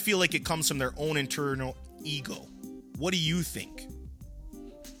 I feel like it comes from their own internal ego. What do you think?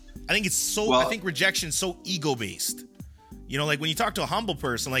 I think I think rejection's so ego based. You know, like when you talk to a humble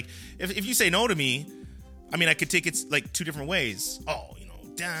person, like if you say no to me, I mean, I could take it like two different ways. Oh, you know,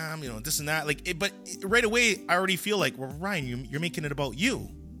 damn, you know, this and that. But right away, I already feel like, well, Ryan, you're making it about you.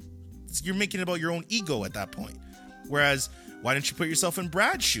 You're making it about your own ego at that point. Whereas, why don't you put yourself in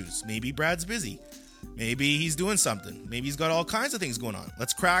Brad's shoes? Maybe Brad's busy. Maybe he's doing something. Maybe he's got all kinds of things going on.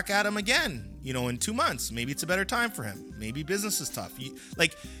 Let's crack at him again, you know, in 2 months. Maybe it's a better time for him. Maybe business is tough.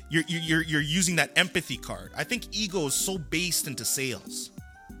 You're using that empathy card. I think ego is so based into sales.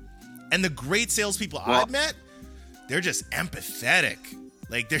 And the great salespeople I've met, they're just empathetic.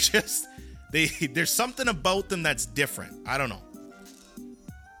 Like, there's something about them that's different. I don't know.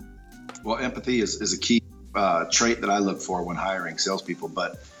 Well, empathy is a key trait that I look for when hiring salespeople.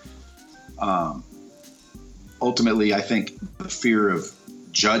 But ultimately, I think the fear of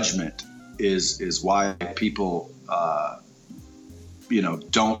judgment is why people,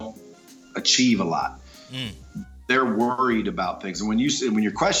 don't achieve a lot. They're worried about things. And when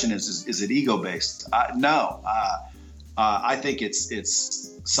your question is it ego based? No. I think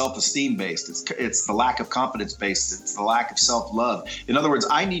it's self-esteem based. It's the lack of confidence based. It's the lack of self-love. In other words,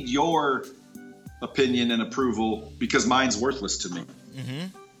 I need your opinion and approval because mine's worthless to me.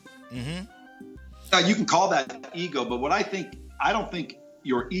 Now, you can call that ego, but I don't think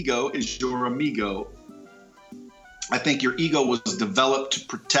your ego is your amigo. I think your ego was developed to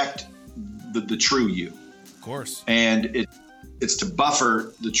protect the true you. Of course. And it's to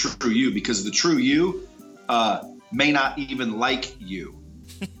buffer the true you, because the true you may not even like you.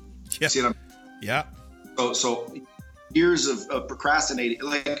 Yeah. See what Yeah. So years of procrastinating.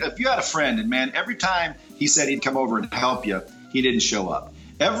 Like, if you had a friend and, man, every time he said he'd come over and help you, he didn't show up.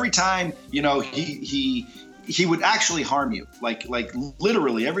 Every time, he would actually harm you. Like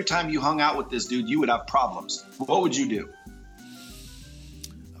literally every time you hung out with this dude, you would have problems. What would you do?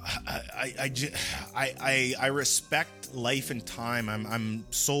 I respect life and time. I'm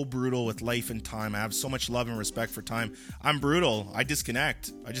so brutal with life and time. I have so much love and respect for time. I'm brutal. I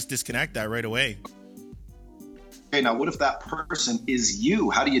disconnect. I just disconnect that right away. Okay, now what if that person is you?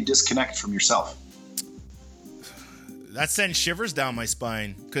 How do you disconnect from yourself? That sends shivers down my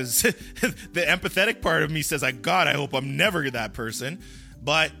spine, because the empathetic part of me says, I hope I'm never that person.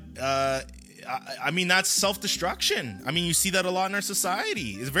 But I mean, that's self-destruction. I mean, you see that a lot in our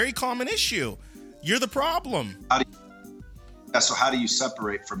society. It's a very common issue. You're the problem. So how do you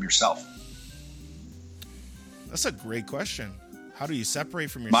separate from yourself? That's a great question. How do you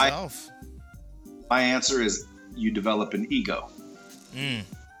separate from yourself? My answer is you develop an ego.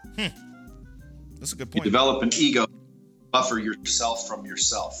 That's a good point. You develop an ego, buffer yourself from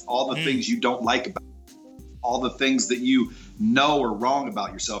yourself. All the things you don't like about all the things that you know are wrong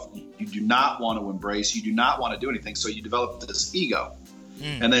about yourself, you do not want to embrace. You do not want to do anything. So you develop this ego.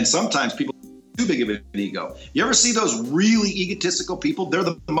 And then sometimes people are too big of an ego. You ever see those really egotistical people? They're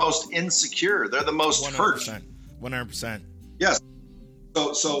the most insecure. They're the most 100%, hurt. 100%. Yes.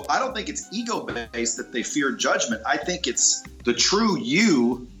 So I don't think it's ego based that they fear judgment. I think it's the true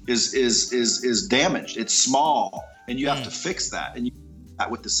you is damaged. It's small, and you have to fix that. And you do that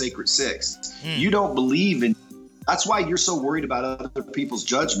with the Sacred Six. You don't believe in. That's why you're so worried about other people's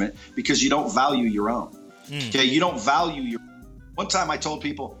judgment, because you don't value your own. Okay, you don't value your. One time I told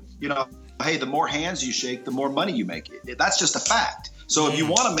people, hey, the more hands you shake, the more money you make. That's just a fact. So if you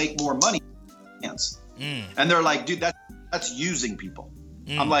want to make more money, hands. And they're like, dude, that's using people.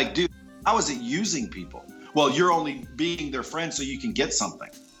 I'm like, dude, how is it using people? Well, you're only being their friend so you can get something.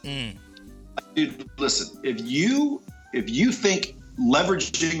 Dude, listen, if you think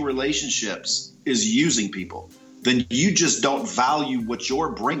leveraging relationships is using people, then you just don't value what you're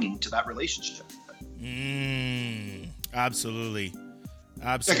bringing to that relationship. Absolutely.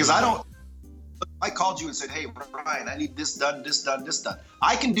 Because I called you and said, hey, Ryan, I need this done, this done, this done.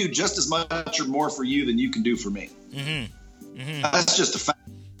 I can do just as much or more for you than you can do for me. That's just a fact.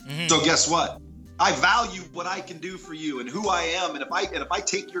 So guess what? I value what I can do for you and who I am. And if I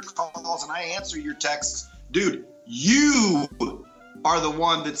take your calls and I answer your texts, dude, you are the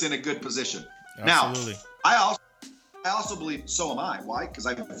one that's in a good position. Absolutely. Now, I also believe, so am I. Why? Because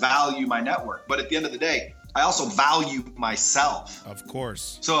I value my network. But at the end of the day, I also value myself. Of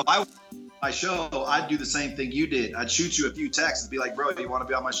course. So if I was on my show, I'd do the same thing you did. I'd shoot you a few texts and be like, bro, do you want to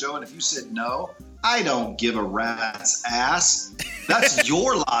be on my show? And if you said no, I don't give a rat's ass. That's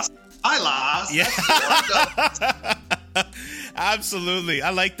your loss. I lost. Yeah. Absolutely.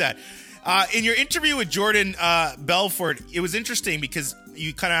 I like that. In your interview with Jordan Belfort, it was interesting because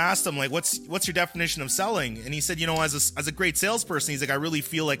you kind of asked him, like, what's your definition of selling? And he said, as a great salesperson, he's like, I really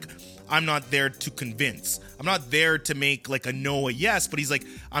feel like I'm not there to convince. I'm not there to make like a no a yes, but he's like,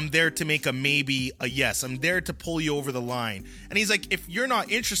 I'm there to make a maybe a yes. I'm there to pull you over the line. And he's like, if you're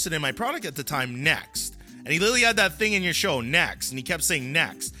not interested in my product at the time, next. And he literally had that thing in your show, next. And he kept saying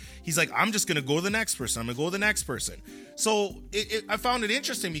next. He's like, I'm just going to go to the next person. I'm going to go to the next person. So I found it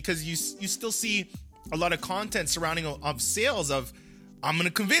interesting because you still see a lot of content surrounding of sales of, I'm going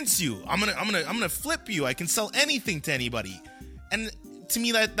to convince you. I'm going to flip you. I can sell anything to anybody. And to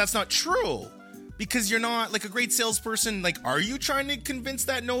me, that's not true, because you're not like a great salesperson. Like, are you trying to convince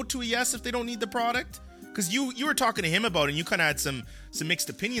that no to a yes if they don't need the product? Because you were talking to him about it, and you kind of had some mixed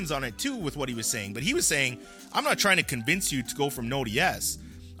opinions on it too with what he was saying. But he was saying, I'm not trying to convince you to go from no to yes.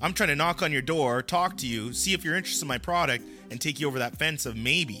 I'm trying to knock on your door, talk to you, see if you're interested in my product, and take you over that fence of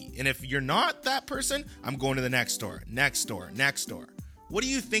maybe. And if you're not that person, I'm going to the next store, next door, next door. What do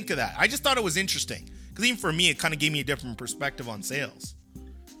you think of that? I just thought it was interesting, because even for me, it kind of gave me a different perspective on sales.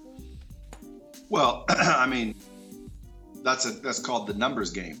 Well, I mean, that's called the numbers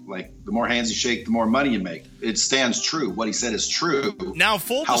game. Like, the more hands you shake, the more money you make. It stands true. What he said is true. Now,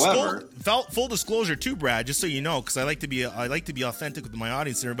 full full disclosure too, Brad, just so you know, because I like to be authentic with my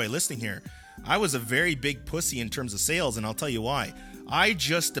audience and everybody listening here. I was a very big pussy in terms of sales, and I'll tell you why. I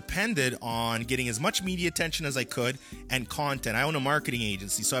just depended on getting as much media attention as I could and content. I own a marketing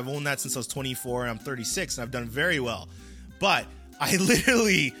agency, so I've owned that since I was 24 and I'm 36, and I've done very well. But I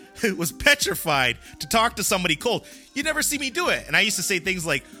literally was petrified to talk to somebody cold. You never see me do it. And I used to say things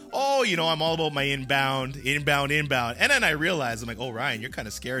like, oh, I'm all about my inbound. And then I realized, I'm like, oh, Ryan, you're kind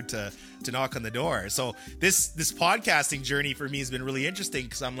of scared to knock on the door. So this podcasting journey for me has been really interesting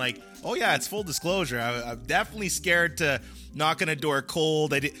because I'm like, oh, yeah, it's full disclosure. I'm definitely scared to knock on a door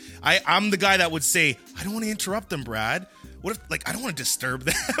cold. I'm the guy that would say, I don't want to interrupt them, Brad. What if, I don't want to disturb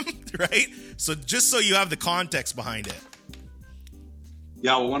them, right? So just so you have the context behind it.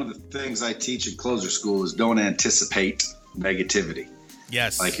 Yeah, well, one of the things I teach in closer school is don't anticipate negativity.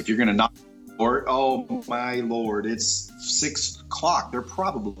 Yes. Like if you're going to knock on the door, oh my Lord, it's 6 o'clock. They're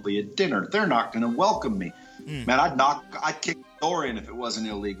probably at dinner. They're not going to welcome me. Man, I'd kick the door in if it wasn't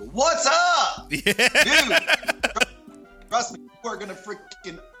illegal. What's up? Yeah. Dude, trust me, you are going to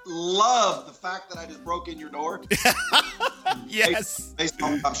freaking love the fact that I just broke in your door. Yes.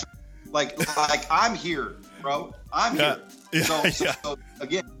 Like I'm here, bro. I'm here. Yeah. So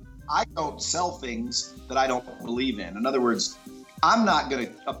again, I don't sell things that I don't believe in. In other words, I'm not going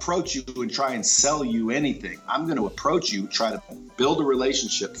to approach you and try and sell you anything. I'm going to approach you, try to build a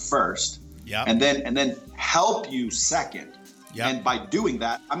relationship first, and then help you second. Yep. And by doing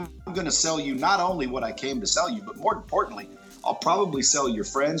that, I'm going to sell you not only what I came to sell you, but more importantly, I'll probably sell your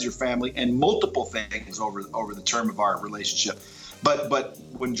friends, your family, and multiple things over the term of our relationship. But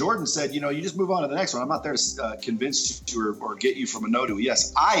when Jordan said, you just move on to the next one, I'm not there to convince you or get you from a no to a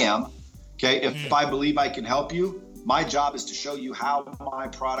yes. I am. Okay. If I believe I can help you, my job is to show you how my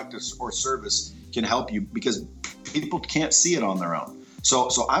product or service can help you because people can't see it on their own. So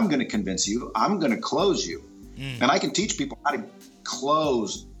I'm going to convince you. I'm going to close you. And I can teach people how to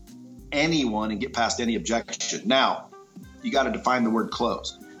close anyone and get past any objection. Now, you got to define the word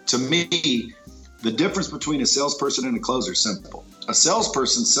close. To me, the difference between a salesperson and a closer is simple. A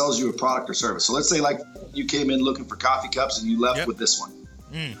salesperson sells you a product or service. So let's say like you came in looking for coffee cups and you left with this one.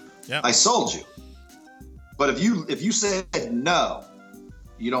 I sold you. But if you said no,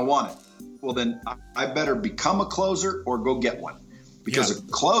 you don't want it. Well, then I better become a closer or go get one. Because a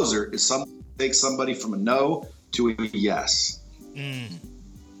closer is someone who takes somebody from a no to a yes.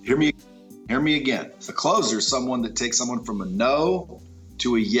 Hear me again. A closer is someone that takes someone from a no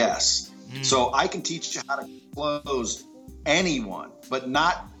to a yes. So I can teach you how to close anyone, but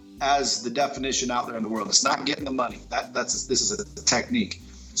not as the definition out there in the world. It's not getting the money. This is a technique.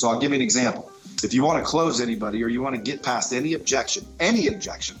 So I'll give you an example. If you want to close anybody or you want to get past any objection,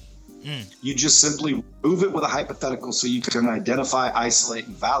 you just simply move it with a hypothetical so you can identify, isolate,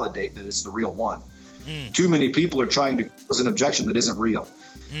 and validate that it's the real one. Too many people are trying to close an objection that isn't real.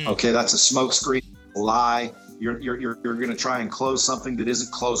 Okay, that's a smoke screen, a lie. You're going to try and close something that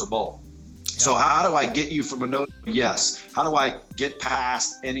isn't closable. So how do I get you from a no to a yes? How do I get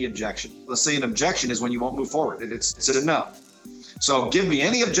past any objection? Let's say an objection is when you won't move forward. It's a no. So give me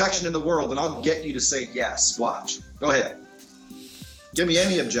any objection in the world and I'll get you to say yes. Watch. Go ahead. Give me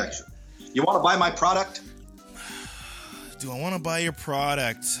any objection. You want to buy my product? Do I want to buy your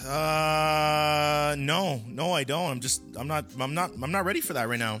product? No, I don't. I'm not ready for that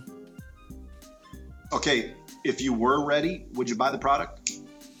right now. Okay. If you were ready, would you buy the product?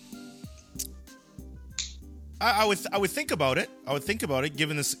 I would think about it. I would think about it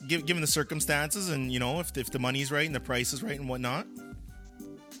given the circumstances and if the money's right and the price is right and whatnot.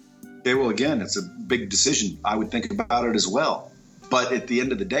 Okay, well again, it's a big decision. I would think about it as well. But at the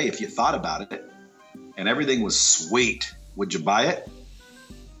end of the day, if you thought about it and everything was sweet, would you buy it?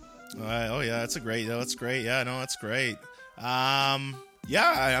 Oh yeah, that's great. Yeah, no, that's great. Yeah,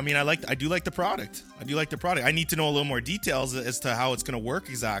 I do like the product. I need to know a little more details as to how it's going to work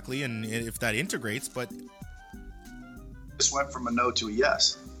exactly and if that integrates, but just went from a no to a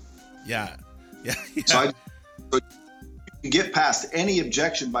yes. Yeah. So you can get past any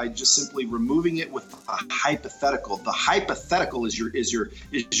objection by just simply removing it with a hypothetical. The hypothetical is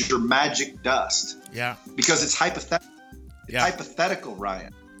your magic dust. Yeah. Because it's hypothetical. It's hypothetical,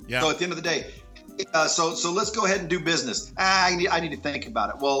 Ryan. Yeah. So at the end of the day, so let's go ahead and do business. I need to think about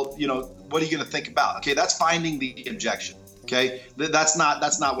it. Well, what are you going to think about? Okay, that's finding the objection. Okay, that's not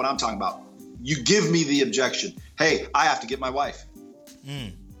what I'm talking about. You give me the objection. Hey, I have to get my wife.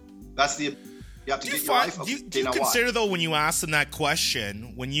 That's the. You have to get your wife. Okay, do you consider though when you ask them that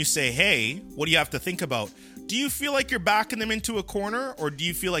question, when you say, "Hey, what do you have to think about?" Do you feel like you're backing them into a corner, or do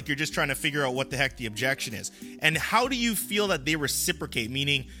you feel like you're just trying to figure out what the heck the objection is? And how do you feel that they reciprocate?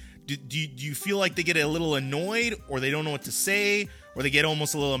 Meaning, do you feel like they get a little annoyed, or they don't know what to say, or they get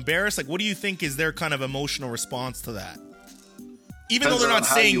almost a little embarrassed? Like, what do you think is their kind of emotional response to that? Even though they're not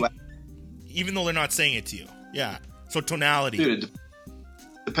saying it to you. Yeah. So tonality. Dude, it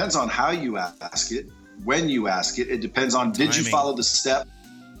depends on how you ask it, when you ask it. It depends on, did you follow the step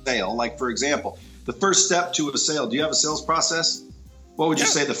sale? Like, for example, the first step to a sale. Do you have a sales process? What would you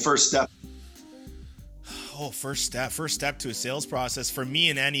say the first step? Oh, first step to a sales process for me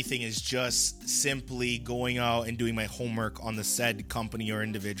in anything is just simply going out and doing my homework on the said company or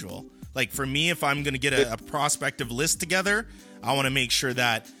individual. Like, for me, if I'm going to get a prospective list together, I want to make sure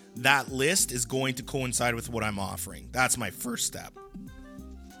that that list is going to coincide with what I'm offering. That's my first step.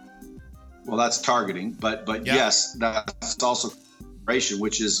 Well, that's targeting, but yes, that's also preparation,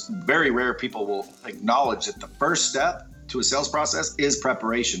 which is very rare. People will acknowledge that the first step to a sales process is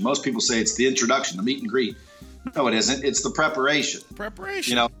preparation. Most people say it's the introduction, the meet and greet. No, it isn't. It's the preparation.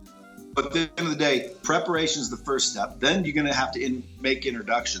 Preparation. You know, but at the end of the day, preparation is the first step. Then you're going to have to make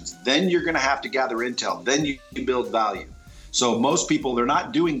introductions. Then you're going to have to gather intel. Then you build value. So most people, they're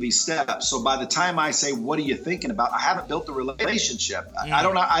not doing these steps. So by the time I say, what are you thinking about? I haven't built the relationship. I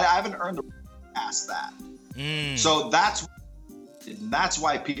don't know. I haven't earned the right to ask that. So that's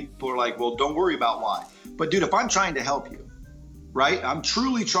why people are like, well, don't worry about why. But dude, if I'm trying to help you, right? I'm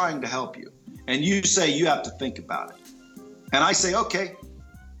truly trying to help you. And you say you have to think about it. And I say, okay,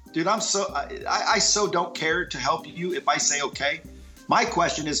 dude, I so don't care to help you if I say, okay. My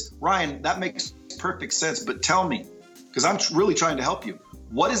question is, Ryan, that makes perfect sense, but tell me, because I'm really trying to help you.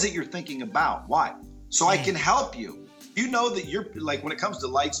 What is it you're thinking about? Why? So I can help you. You know that you're like, when it comes to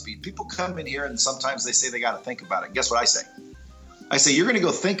Lightspeed, people come in here and sometimes they say they got to think about it. Guess what I say? I say, you're going to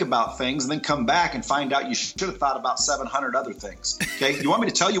go think about things and then come back and find out you should have thought about 700 other things. Okay. You want me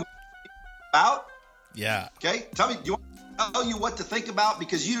to tell you what to think about? Yeah. Okay. Tell me, do you want me to tell you what to think about?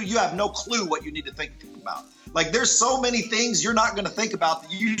 Because you have no clue what you need to think about. Like, there's so many things you're not going to think about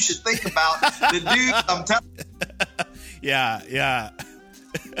that you should think about. Dude, I'm telling you. Yeah.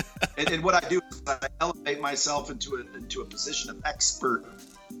 And what I do is I elevate myself into a position of expert,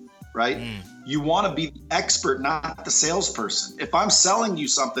 right? You want to be the expert, not the salesperson. If I'm selling you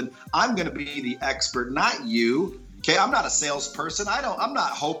something, I'm going to be the expert, not you. Okay, I'm not a salesperson. I'm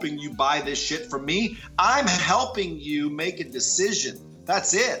not hoping you buy this shit from me. I'm helping you make a decision.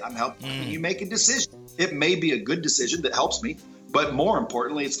 That's it. I'm helping you make a decision. It may be a good decision that helps me, but more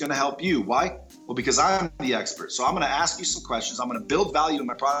importantly, it's going to help you. Why? Well, because I'm the expert. So I'm going to ask you some questions. I'm going to build value in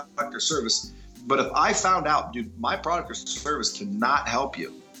my product or service. But if I found out, dude, my product or service cannot help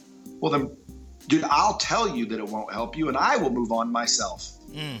you, well then, dude, I'll tell you that it won't help you and I will move on myself.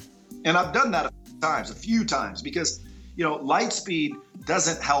 And I've done that a few times, because, you know, Lightspeed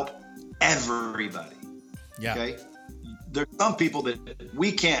doesn't help everybody. Yeah. Okay. There's some people that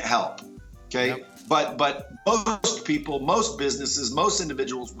we can't help. Okay. Yep. But most people, most businesses, most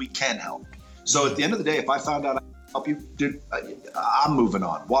individuals, we can help. So at the end of the day, if I found out I can help you, dude, I'm moving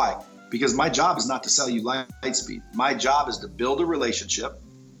on. Why? Because my job is not to sell you Lightspeed. My job is to build a relationship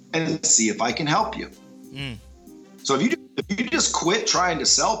and see if I can help you. So if you just quit trying to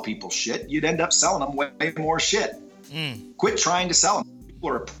sell people shit, you'd end up selling them way more shit. Quit trying to sell them. People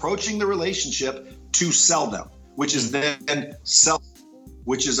are approaching the relationship to sell them, which is then sell,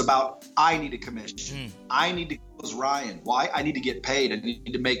 which is about, I need a commission. I need to close Ryan. Why? I need to get paid. I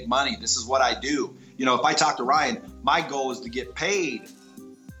need to make money. This is what I do. You know, if I talk to Ryan, my goal is to get paid,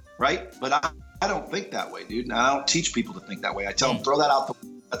 right? But I don't think that way, dude. And I don't teach people to think that way. I tell them, throw that out.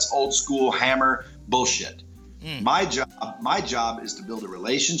 That's old school hammer bullshit. My job is to build a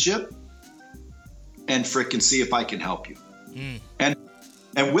relationship and frickin' see if I can help you.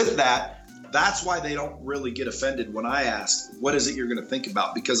 And with that, that's why they don't really get offended when I ask, what is it you're going to think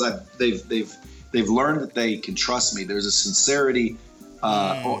about? Because they've learned that they can trust me. There's a sincerity,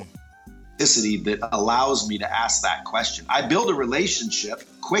 authenticity that allows me to ask that question. I build a relationship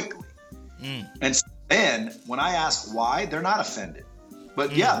quickly. And so then when I ask why, they're not offended.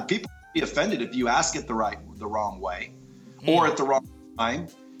 But yeah, people be offended if you ask it the wrong way or at the wrong time.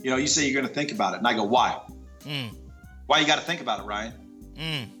 You know, you say you're going to think about it, and I go, why? Why you got to think about it, Ryan?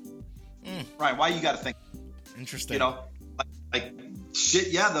 Ryan, why you got to think? Interesting. You know, like shit.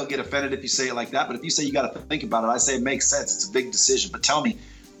 Yeah, they'll get offended if you say it like that. But if you say you got to think about it, I say it makes sense. It's a big decision. But tell me,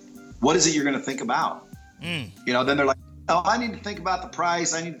 what is it you're going to think about? You know, then they're like, oh, I need to think about the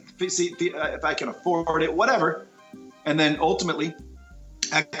price. I need to see if I can afford it, whatever. And then ultimately,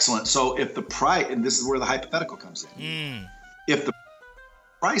 excellent. So if the price, and this is where the hypothetical comes in, if the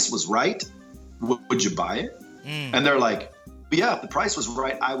price was right, would you buy it? And they're like, yeah, if the price was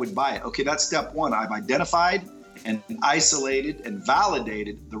right, I would buy it. Okay, that's step one. I've identified and isolated and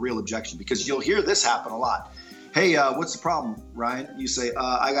validated the real objection. Because you'll hear this happen a lot. Hey, what's the problem, Ryan? You say,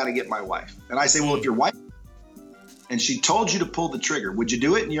 I got to get my wife. And I say, well, if your wife and she told you to pull the trigger, would you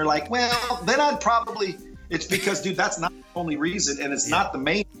do it? And you're like, well, then I'd probably, it's because, dude, that's not the only reason. And it's not the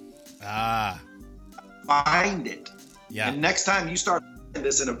main. Find it. Yeah. And next time you start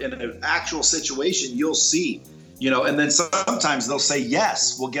this in an actual situation, you'll see, and then sometimes they'll say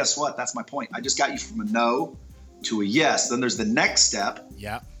yes. Well, guess what? That's my point. I just got you from a no to a yes. Then there's the next step.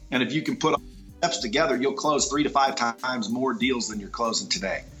 Yeah. And if you can put all steps together, you'll close 3 to 5 times more deals than you're closing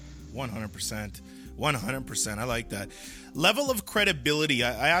today. 100%. 100%. I like that. Level of credibility.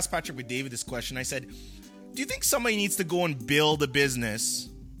 I asked Patrick McDavid this question. I said, do you think somebody needs to go and build a business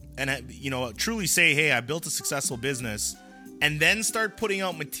and, truly say, hey, I built a successful business, and then start putting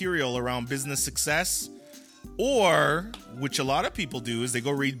out material around business success? Or, which a lot of people do, is they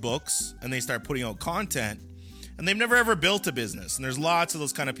go read books and they start putting out content, and they've never ever built a business. And there's lots of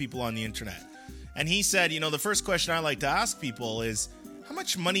those kind of people on the internet. And he said, the first question I like to ask people is, how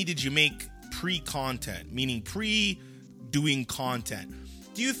much money did you make pre-content, meaning pre-doing content?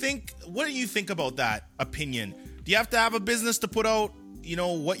 What do you think about that opinion? Do you have to have a business to put out,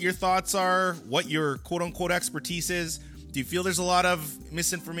 what your thoughts are, what your quote-unquote expertise is? Do you feel there's a lot of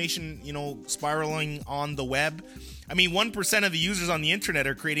misinformation, spiraling on the web? I mean, 1% of the users on the internet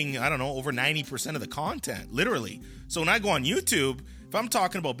are creating, over 90% of the content, literally. So when I go on YouTube, if I'm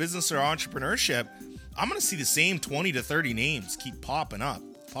talking about business or entrepreneurship, I'm going to see the same 20 to 30 names keep popping up.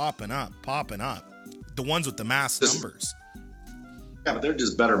 The ones with the mass numbers. Yeah, but they're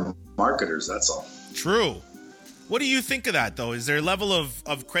just better marketers, that's all. True. What do you think of that, though? Is there a level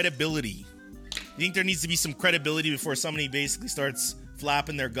of credibility? You think there needs to be some credibility before somebody basically starts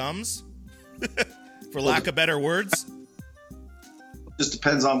flapping their gums? For lack of better words? It just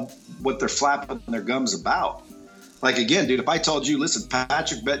depends on what they're flapping their gums about. Like, again, dude, if I told you, listen,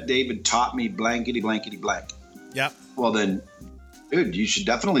 Patrick Bet David taught me blankety, blankety, blank. Yep. Well, then, dude, you should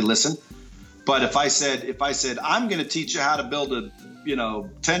definitely listen. But if I said, I'm going to teach you how to build a,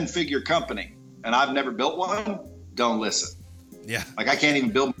 10-figure company, and I've never built one, don't listen. Yeah. Like, I can't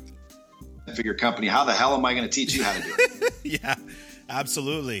even build a 10-figure company. How the hell am I going to teach you how to do it? Yeah,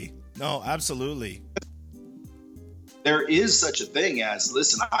 absolutely. No, absolutely. There is such a thing as,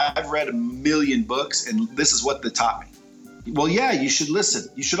 listen, I've read a million books, and this is what they taught me. Well, yeah, you should listen.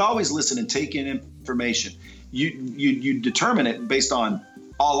 You should always listen and take in information. You determine it based on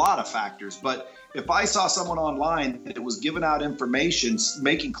a lot of factors. But if I saw someone online that was giving out information,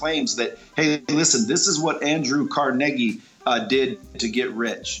 making claims that, hey, listen, this is what Andrew Carnegie did to get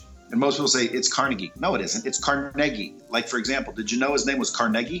rich. And most people say it's Carnegie. No, it isn't. It's Carnegie. Like, for example, did you know his name was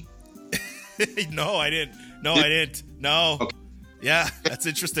Carnegie? No, I didn't. I didn't. No. Okay. Yeah, that's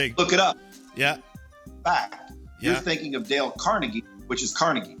interesting. Look it up. Yeah. Fact. You're thinking of Dale Carnegie, which is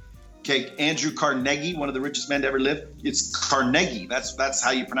Carnegie. Okay, Andrew Carnegie, one of the richest men to ever live. It's Carnegie. That's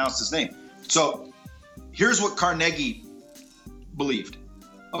how you pronounce his name. So here's what Carnegie believed.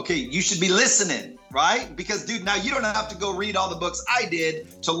 Okay, you should be listening, right? Because, dude, now you don't have to go read all the books I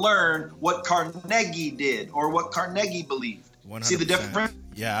did to learn what Carnegie did or what Carnegie believed. 100%. See the difference?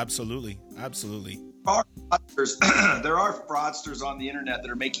 Yeah, absolutely. Absolutely. There are fraudsters on the internet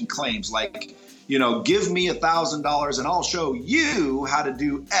that are making claims like, give me $1,000 and I'll show you how to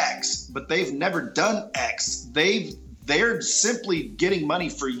do X, but they've never done X. They're simply getting money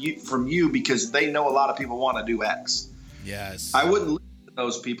from you because they know a lot of people want to do X. Yes. I wouldn't listen to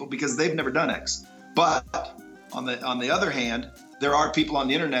those people because they've never done X. But on the other hand, there are people on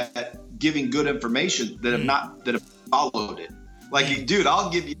the internet giving good information that have followed it. Like, dude, I'll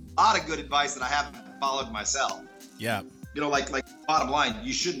give you a lot of good advice that I haven't followed myself. Yeah. Like bottom line,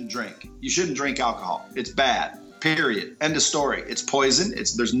 you shouldn't drink. You shouldn't drink alcohol. It's bad. Period. End of story. It's poison.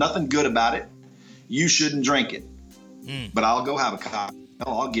 There's nothing good about it. You shouldn't drink it. But I'll go have a cocktail.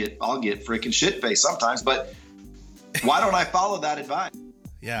 I'll get freaking shit faced sometimes. But why don't I follow that advice?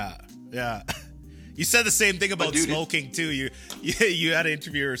 Yeah. Yeah. You said the same thing about smoking too. You had an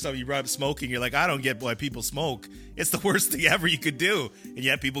interview or something. You brought up smoking. You're like, I don't get why people smoke. It's the worst thing ever you could do, and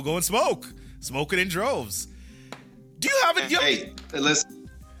yet people go and smoking in droves. Do you have it? Hey, listen.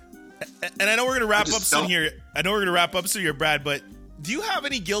 And I know we're gonna wrap up soon here. Brad. But do you have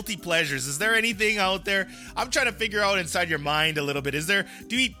any guilty pleasures? Is there anything out there? I'm trying to figure out inside your mind a little bit. Do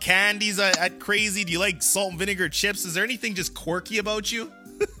you eat candies at crazy? Do you like salt and vinegar chips? Is there anything just quirky about you?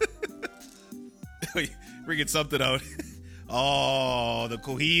 Bringing something out. Oh, the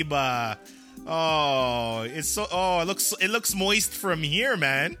Cohiba. Oh, it's so. Oh, it looks moist from here,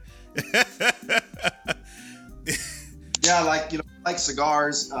 man. Yeah, like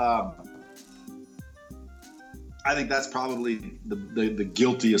cigars. I think that's probably the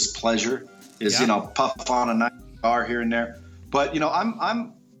guiltiest pleasure is, Yeah. puff on a nice cigar here and there. But,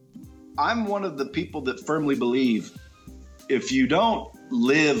 I'm one of the people that firmly believe if you don't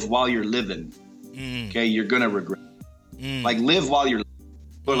live while you're living, okay, you're going to regret. Like live while you're living.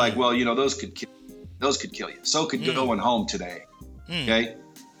 But like, well, those could kill you. So could going home today. Okay.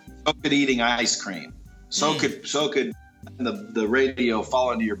 So could eating ice cream. So could the radio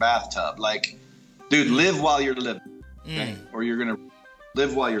fall into your bathtub. Like, dude, live while you're living. Okay? Or you're going to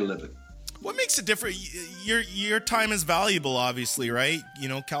live while you're living. What makes it different? Your time is valuable, obviously, right?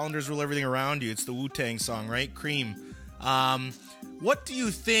 Calendars rule everything around you. It's the Wu-Tang song, right? Cream. What do you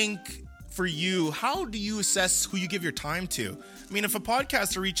think for you? How do you assess who you give your time to? I mean, if a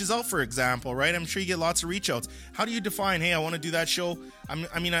podcaster reaches out, for example, right? I'm sure you get lots of reach outs. How do you define, hey, I want to do that show?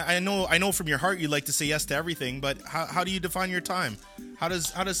 I know from your heart you'd like to say yes to everything, but how do you define your time? How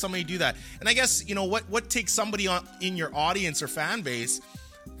does somebody do that? And I guess, what takes somebody in your audience or fan base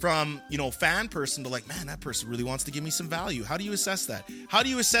from, fan person to like, man, that person really wants to give me some value. How do you assess that? How do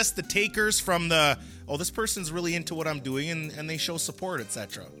you assess the takers from this person's really into what I'm doing and they show support,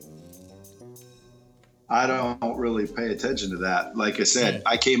 etc.? I don't really pay attention to that. Like I said,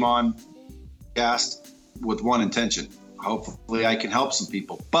 I came on cast with one intention. Hopefully I can help some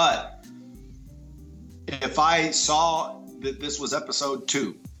people. But if I saw that this was episode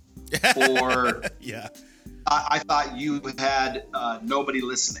 2 or yeah. I thought you had nobody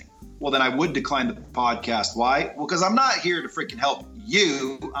listening, well, then I would decline the podcast. Why? Well, because I'm not here to freaking help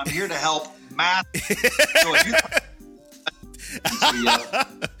you. I'm here to help Matt. So if you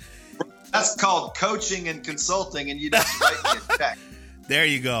that's called coaching and consulting, and you'd have to write me a check. There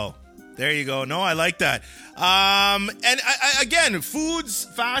you go. No, I like that. And again, foods,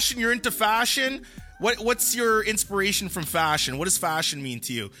 fashion. You're into fashion. What's your inspiration from fashion? What does fashion mean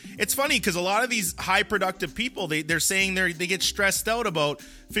to you? It's funny because a lot of these high productive people, they're saying they get stressed out about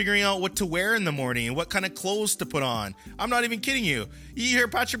figuring out what to wear in the morning and what kind of clothes to put on. I'm not even kidding you. You hear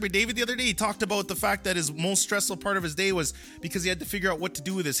Patrick McDavid the other day, he talked about the fact that his most stressful part of his day was because he had to figure out what to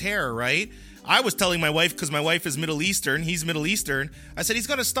do with his hair, right? I was telling my wife, because my wife is Middle Eastern, he's Middle Eastern, I said he's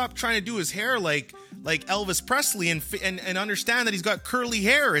got to stop trying to do his hair like Elvis Presley and understand that he's got curly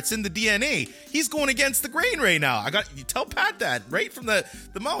hair. It's in the DNA. He's going against the grain right now. You tell Pat that right from the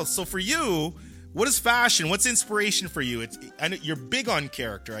mouth. So for you, what is fashion? What's inspiration for you? I know you're big on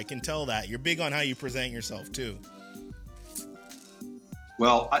character. I can tell that. You're big on how you present yourself too.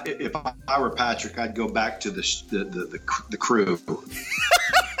 Well, if I were Patrick, I'd go back to the crew.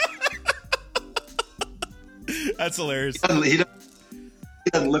 That's hilarious. He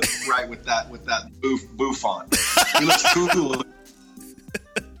doesn't look right with that boof on. He looks cool.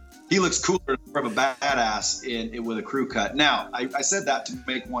 He looks cooler from a badass with a crew cut. Now, I said that to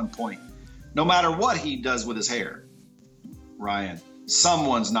make one point. No matter what he does with his hair, Ryan,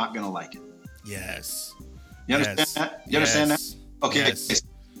 someone's not going to like it. Yes. You understand that? You understand that? Okay. Yes.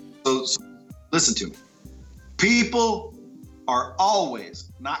 So listen to me. People are always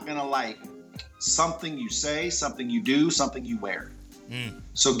not going to like something you say, something you do, something you wear.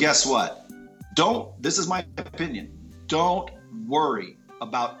 So guess what? This is my opinion. Don't worry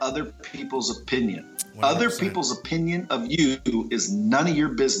about other people's opinion. 100%. Other people's opinion of you is none of your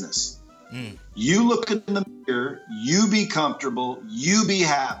business. You look in the mirror, you be comfortable, you be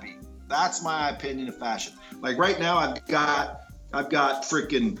happy. That's my opinion of fashion. Like right now, I've got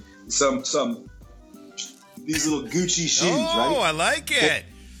freaking some these little Gucci shoes, right? Oh, I like it.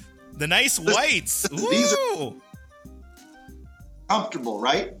 The nice whites. These Ooh. are comfortable,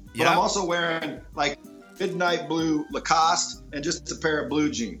 right? Yeah. But I'm also wearing like midnight blue Lacoste and just a pair of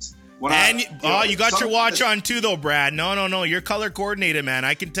blue jeans. You got your watch on too, though, Brad. No. You're color coordinated, man.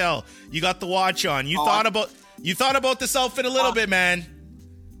 I can tell. You got the watch on. You thought about this outfit a little bit, man.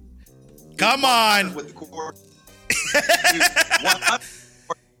 Come on. With the cord.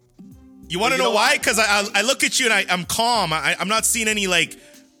 You want to know why? Because I look at you and I'm calm. I'm not seeing any like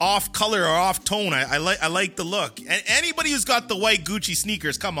off color or off tone. I like the look. And anybody who's got the white Gucci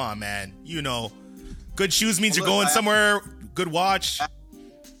sneakers, come on, man. Good shoes means you're going somewhere. Good watch.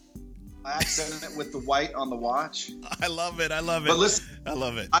 I accented it with the white on the watch. I love it. But listen, I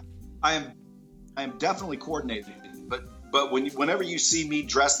love it. I am definitely coordinated. But whenever you see me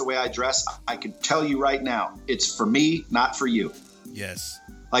dress the way I dress, I can tell you right now, it's for me, not for you. Yes.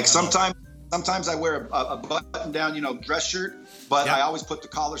 Like sometimes I wear a button down, dress shirt, but I always put the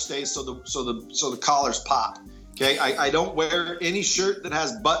collar stays so the collars pop. Okay. I don't wear any shirt that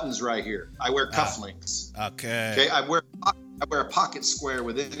has buttons right here. I wear cufflinks. Okay. I wear a pocket square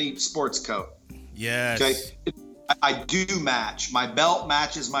with any sports coat. Yes. Okay. I do match. My belt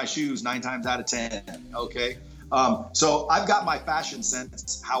matches my shoes 9 times out of 10. Okay. So I've got my fashion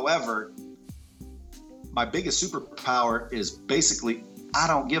sense. However, my biggest superpower is basically I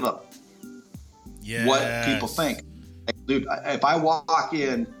don't give a what people think. Dude, if I walk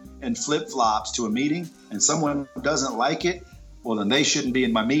in flip-flops to a meeting and someone doesn't like it, well, then they shouldn't be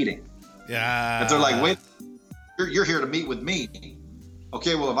in my meeting. Yeah. If they're like, wait, you're here to meet with me.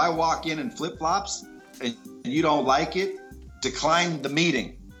 Okay, well, if I walk in flip-flops and you don't like it, decline the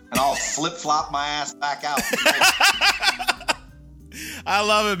meeting and I'll flip-flop my ass back out. I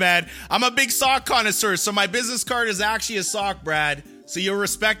love it, man. I'm a big sock connoisseur, so my business card is actually a sock, Brad. So you'll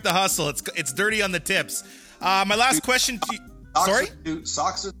respect the hustle. It's dirty on the tips. My last question to you. Sorry?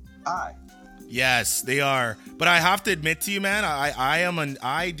 Socks are high. Yes, they are. But I have to admit to you, man,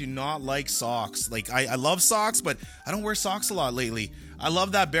 I do not like socks. Like I love socks, but I don't wear socks a lot lately. I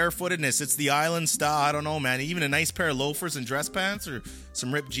love that barefootedness. It's the island style. I don't know, man. Even a nice pair of loafers and dress pants or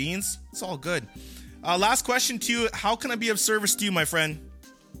some ripped jeans. It's all good. Last question to you. How can I be of service to you, my friend?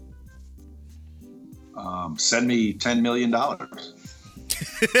 Send me $10 million.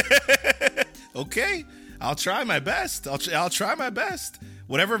 Okay. I'll try my best. I'll try my best.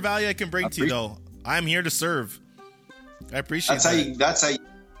 Whatever value I can bring to you, though, I'm here to serve. I appreciate that. That's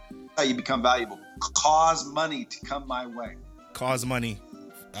how you become valuable. Cause money to come my way. Cause money.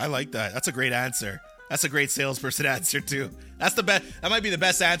 I like that. That's a great answer. That's a great salesperson answer, too. That's the best. That might be the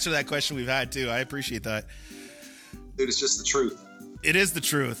best answer to that question we've had, too. I appreciate that. Dude, it's just the truth. It is the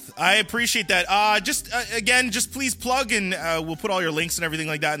truth. I appreciate that. Just please plug, and we'll put all your links and everything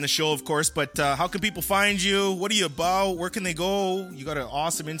like that in the show, of course. But how can people find you? What are you about? Where can they go? You got an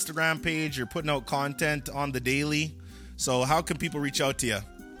awesome Instagram page. You're putting out content on the daily. So how can people reach out to you?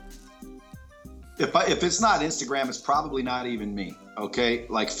 If it's not Instagram, it's probably not even me. Okay,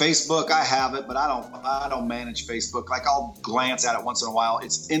 like Facebook, I have it, but I don't manage Facebook. Like I'll glance at it once in a while.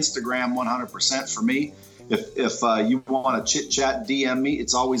 It's Instagram 100% for me. If you want to chit chat, DM me.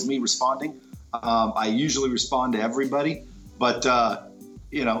 It's always me responding. I usually respond to everybody, but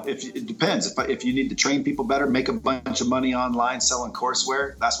it depends. If you need to train people better, make a bunch of money online selling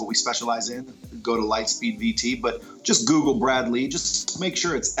courseware. That's what we specialize in. Go to Lightspeed VT, but just Google Brad Lee. Just make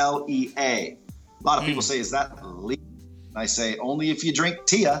sure it's LEA. A lot of people say, "Is that Lee?" And I say, "Only if you drink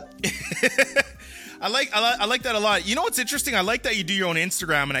Tia." I like that a lot. You know what's interesting? I like that you do your own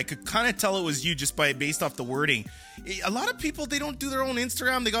Instagram, and I could kind of tell it was you just based off the wording. A lot of people, they don't do their own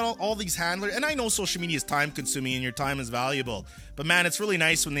Instagram. They got all these handlers, and I know social media is time consuming and your time is valuable. But man, it's really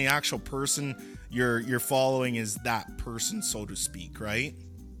nice when the actual person you're following is that person, so to speak, right?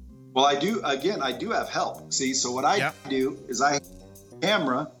 Well, I do have help. See, so what I do is I have a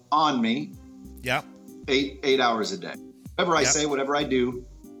camera on me. Yeah. 8 hours a day. Whatever I say, whatever I do.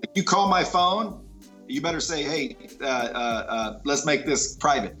 If you call my phone, you better say, "Hey, let's make this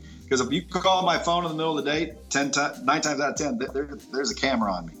private." Because if you call my phone in the middle of the day, 9 times out of 10, there's a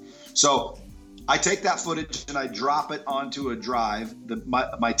camera on me. So I take that footage and I drop it onto a drive.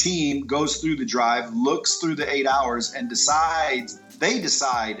 My team goes through the drive, looks through the 8 hours, and they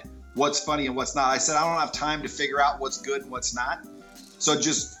decide what's funny and what's not. I said I don't have time to figure out what's good and what's not. So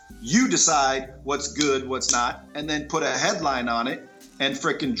just you decide what's good, what's not, and then put a headline on it and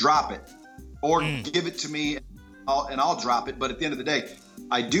frickin' drop it. Or give it to me and I'll drop it. But at the end of the day,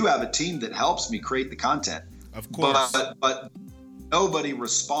 I do have a team that helps me create the content. Of course. But nobody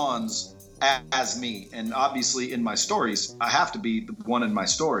responds as me. And obviously in my stories, I have to be the one in my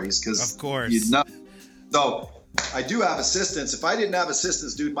stories because of course. So I do have assistants. If I didn't have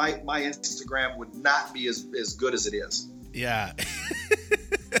assistants, dude, my Instagram would not be as good as it is. Yeah.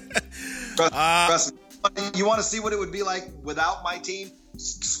 Trust me. You want to see what it would be like without my team?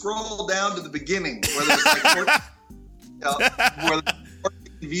 Scroll down to the beginning where there's like 14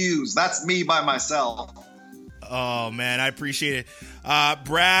 views. That's me by myself. Oh man, I appreciate it.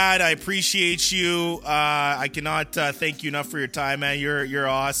 Brad, I appreciate you. I cannot thank you enough for your time, man. You're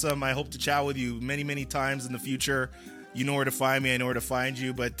awesome. I hope to chat with you many, many times in the future. You know where to find me. I know where to find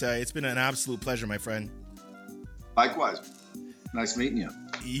you, but it's been an absolute pleasure, my friend. Likewise. Nice meeting you.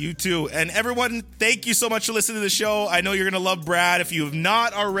 You too. And everyone, thank you so much for listening to the show. I know you're going to love Brad. If you have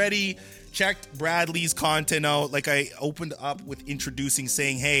not already checked Brad Lee's content out, like I opened up with introducing,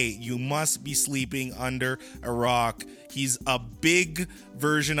 saying, hey, you must be sleeping under a rock. He's a big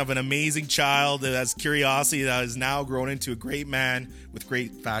version of an amazing child that has curiosity that has now grown into a great man with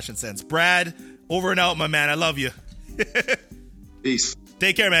great fashion sense. Brad, over and out, my man. I love you. Peace.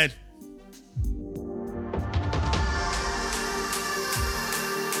 Take care, man.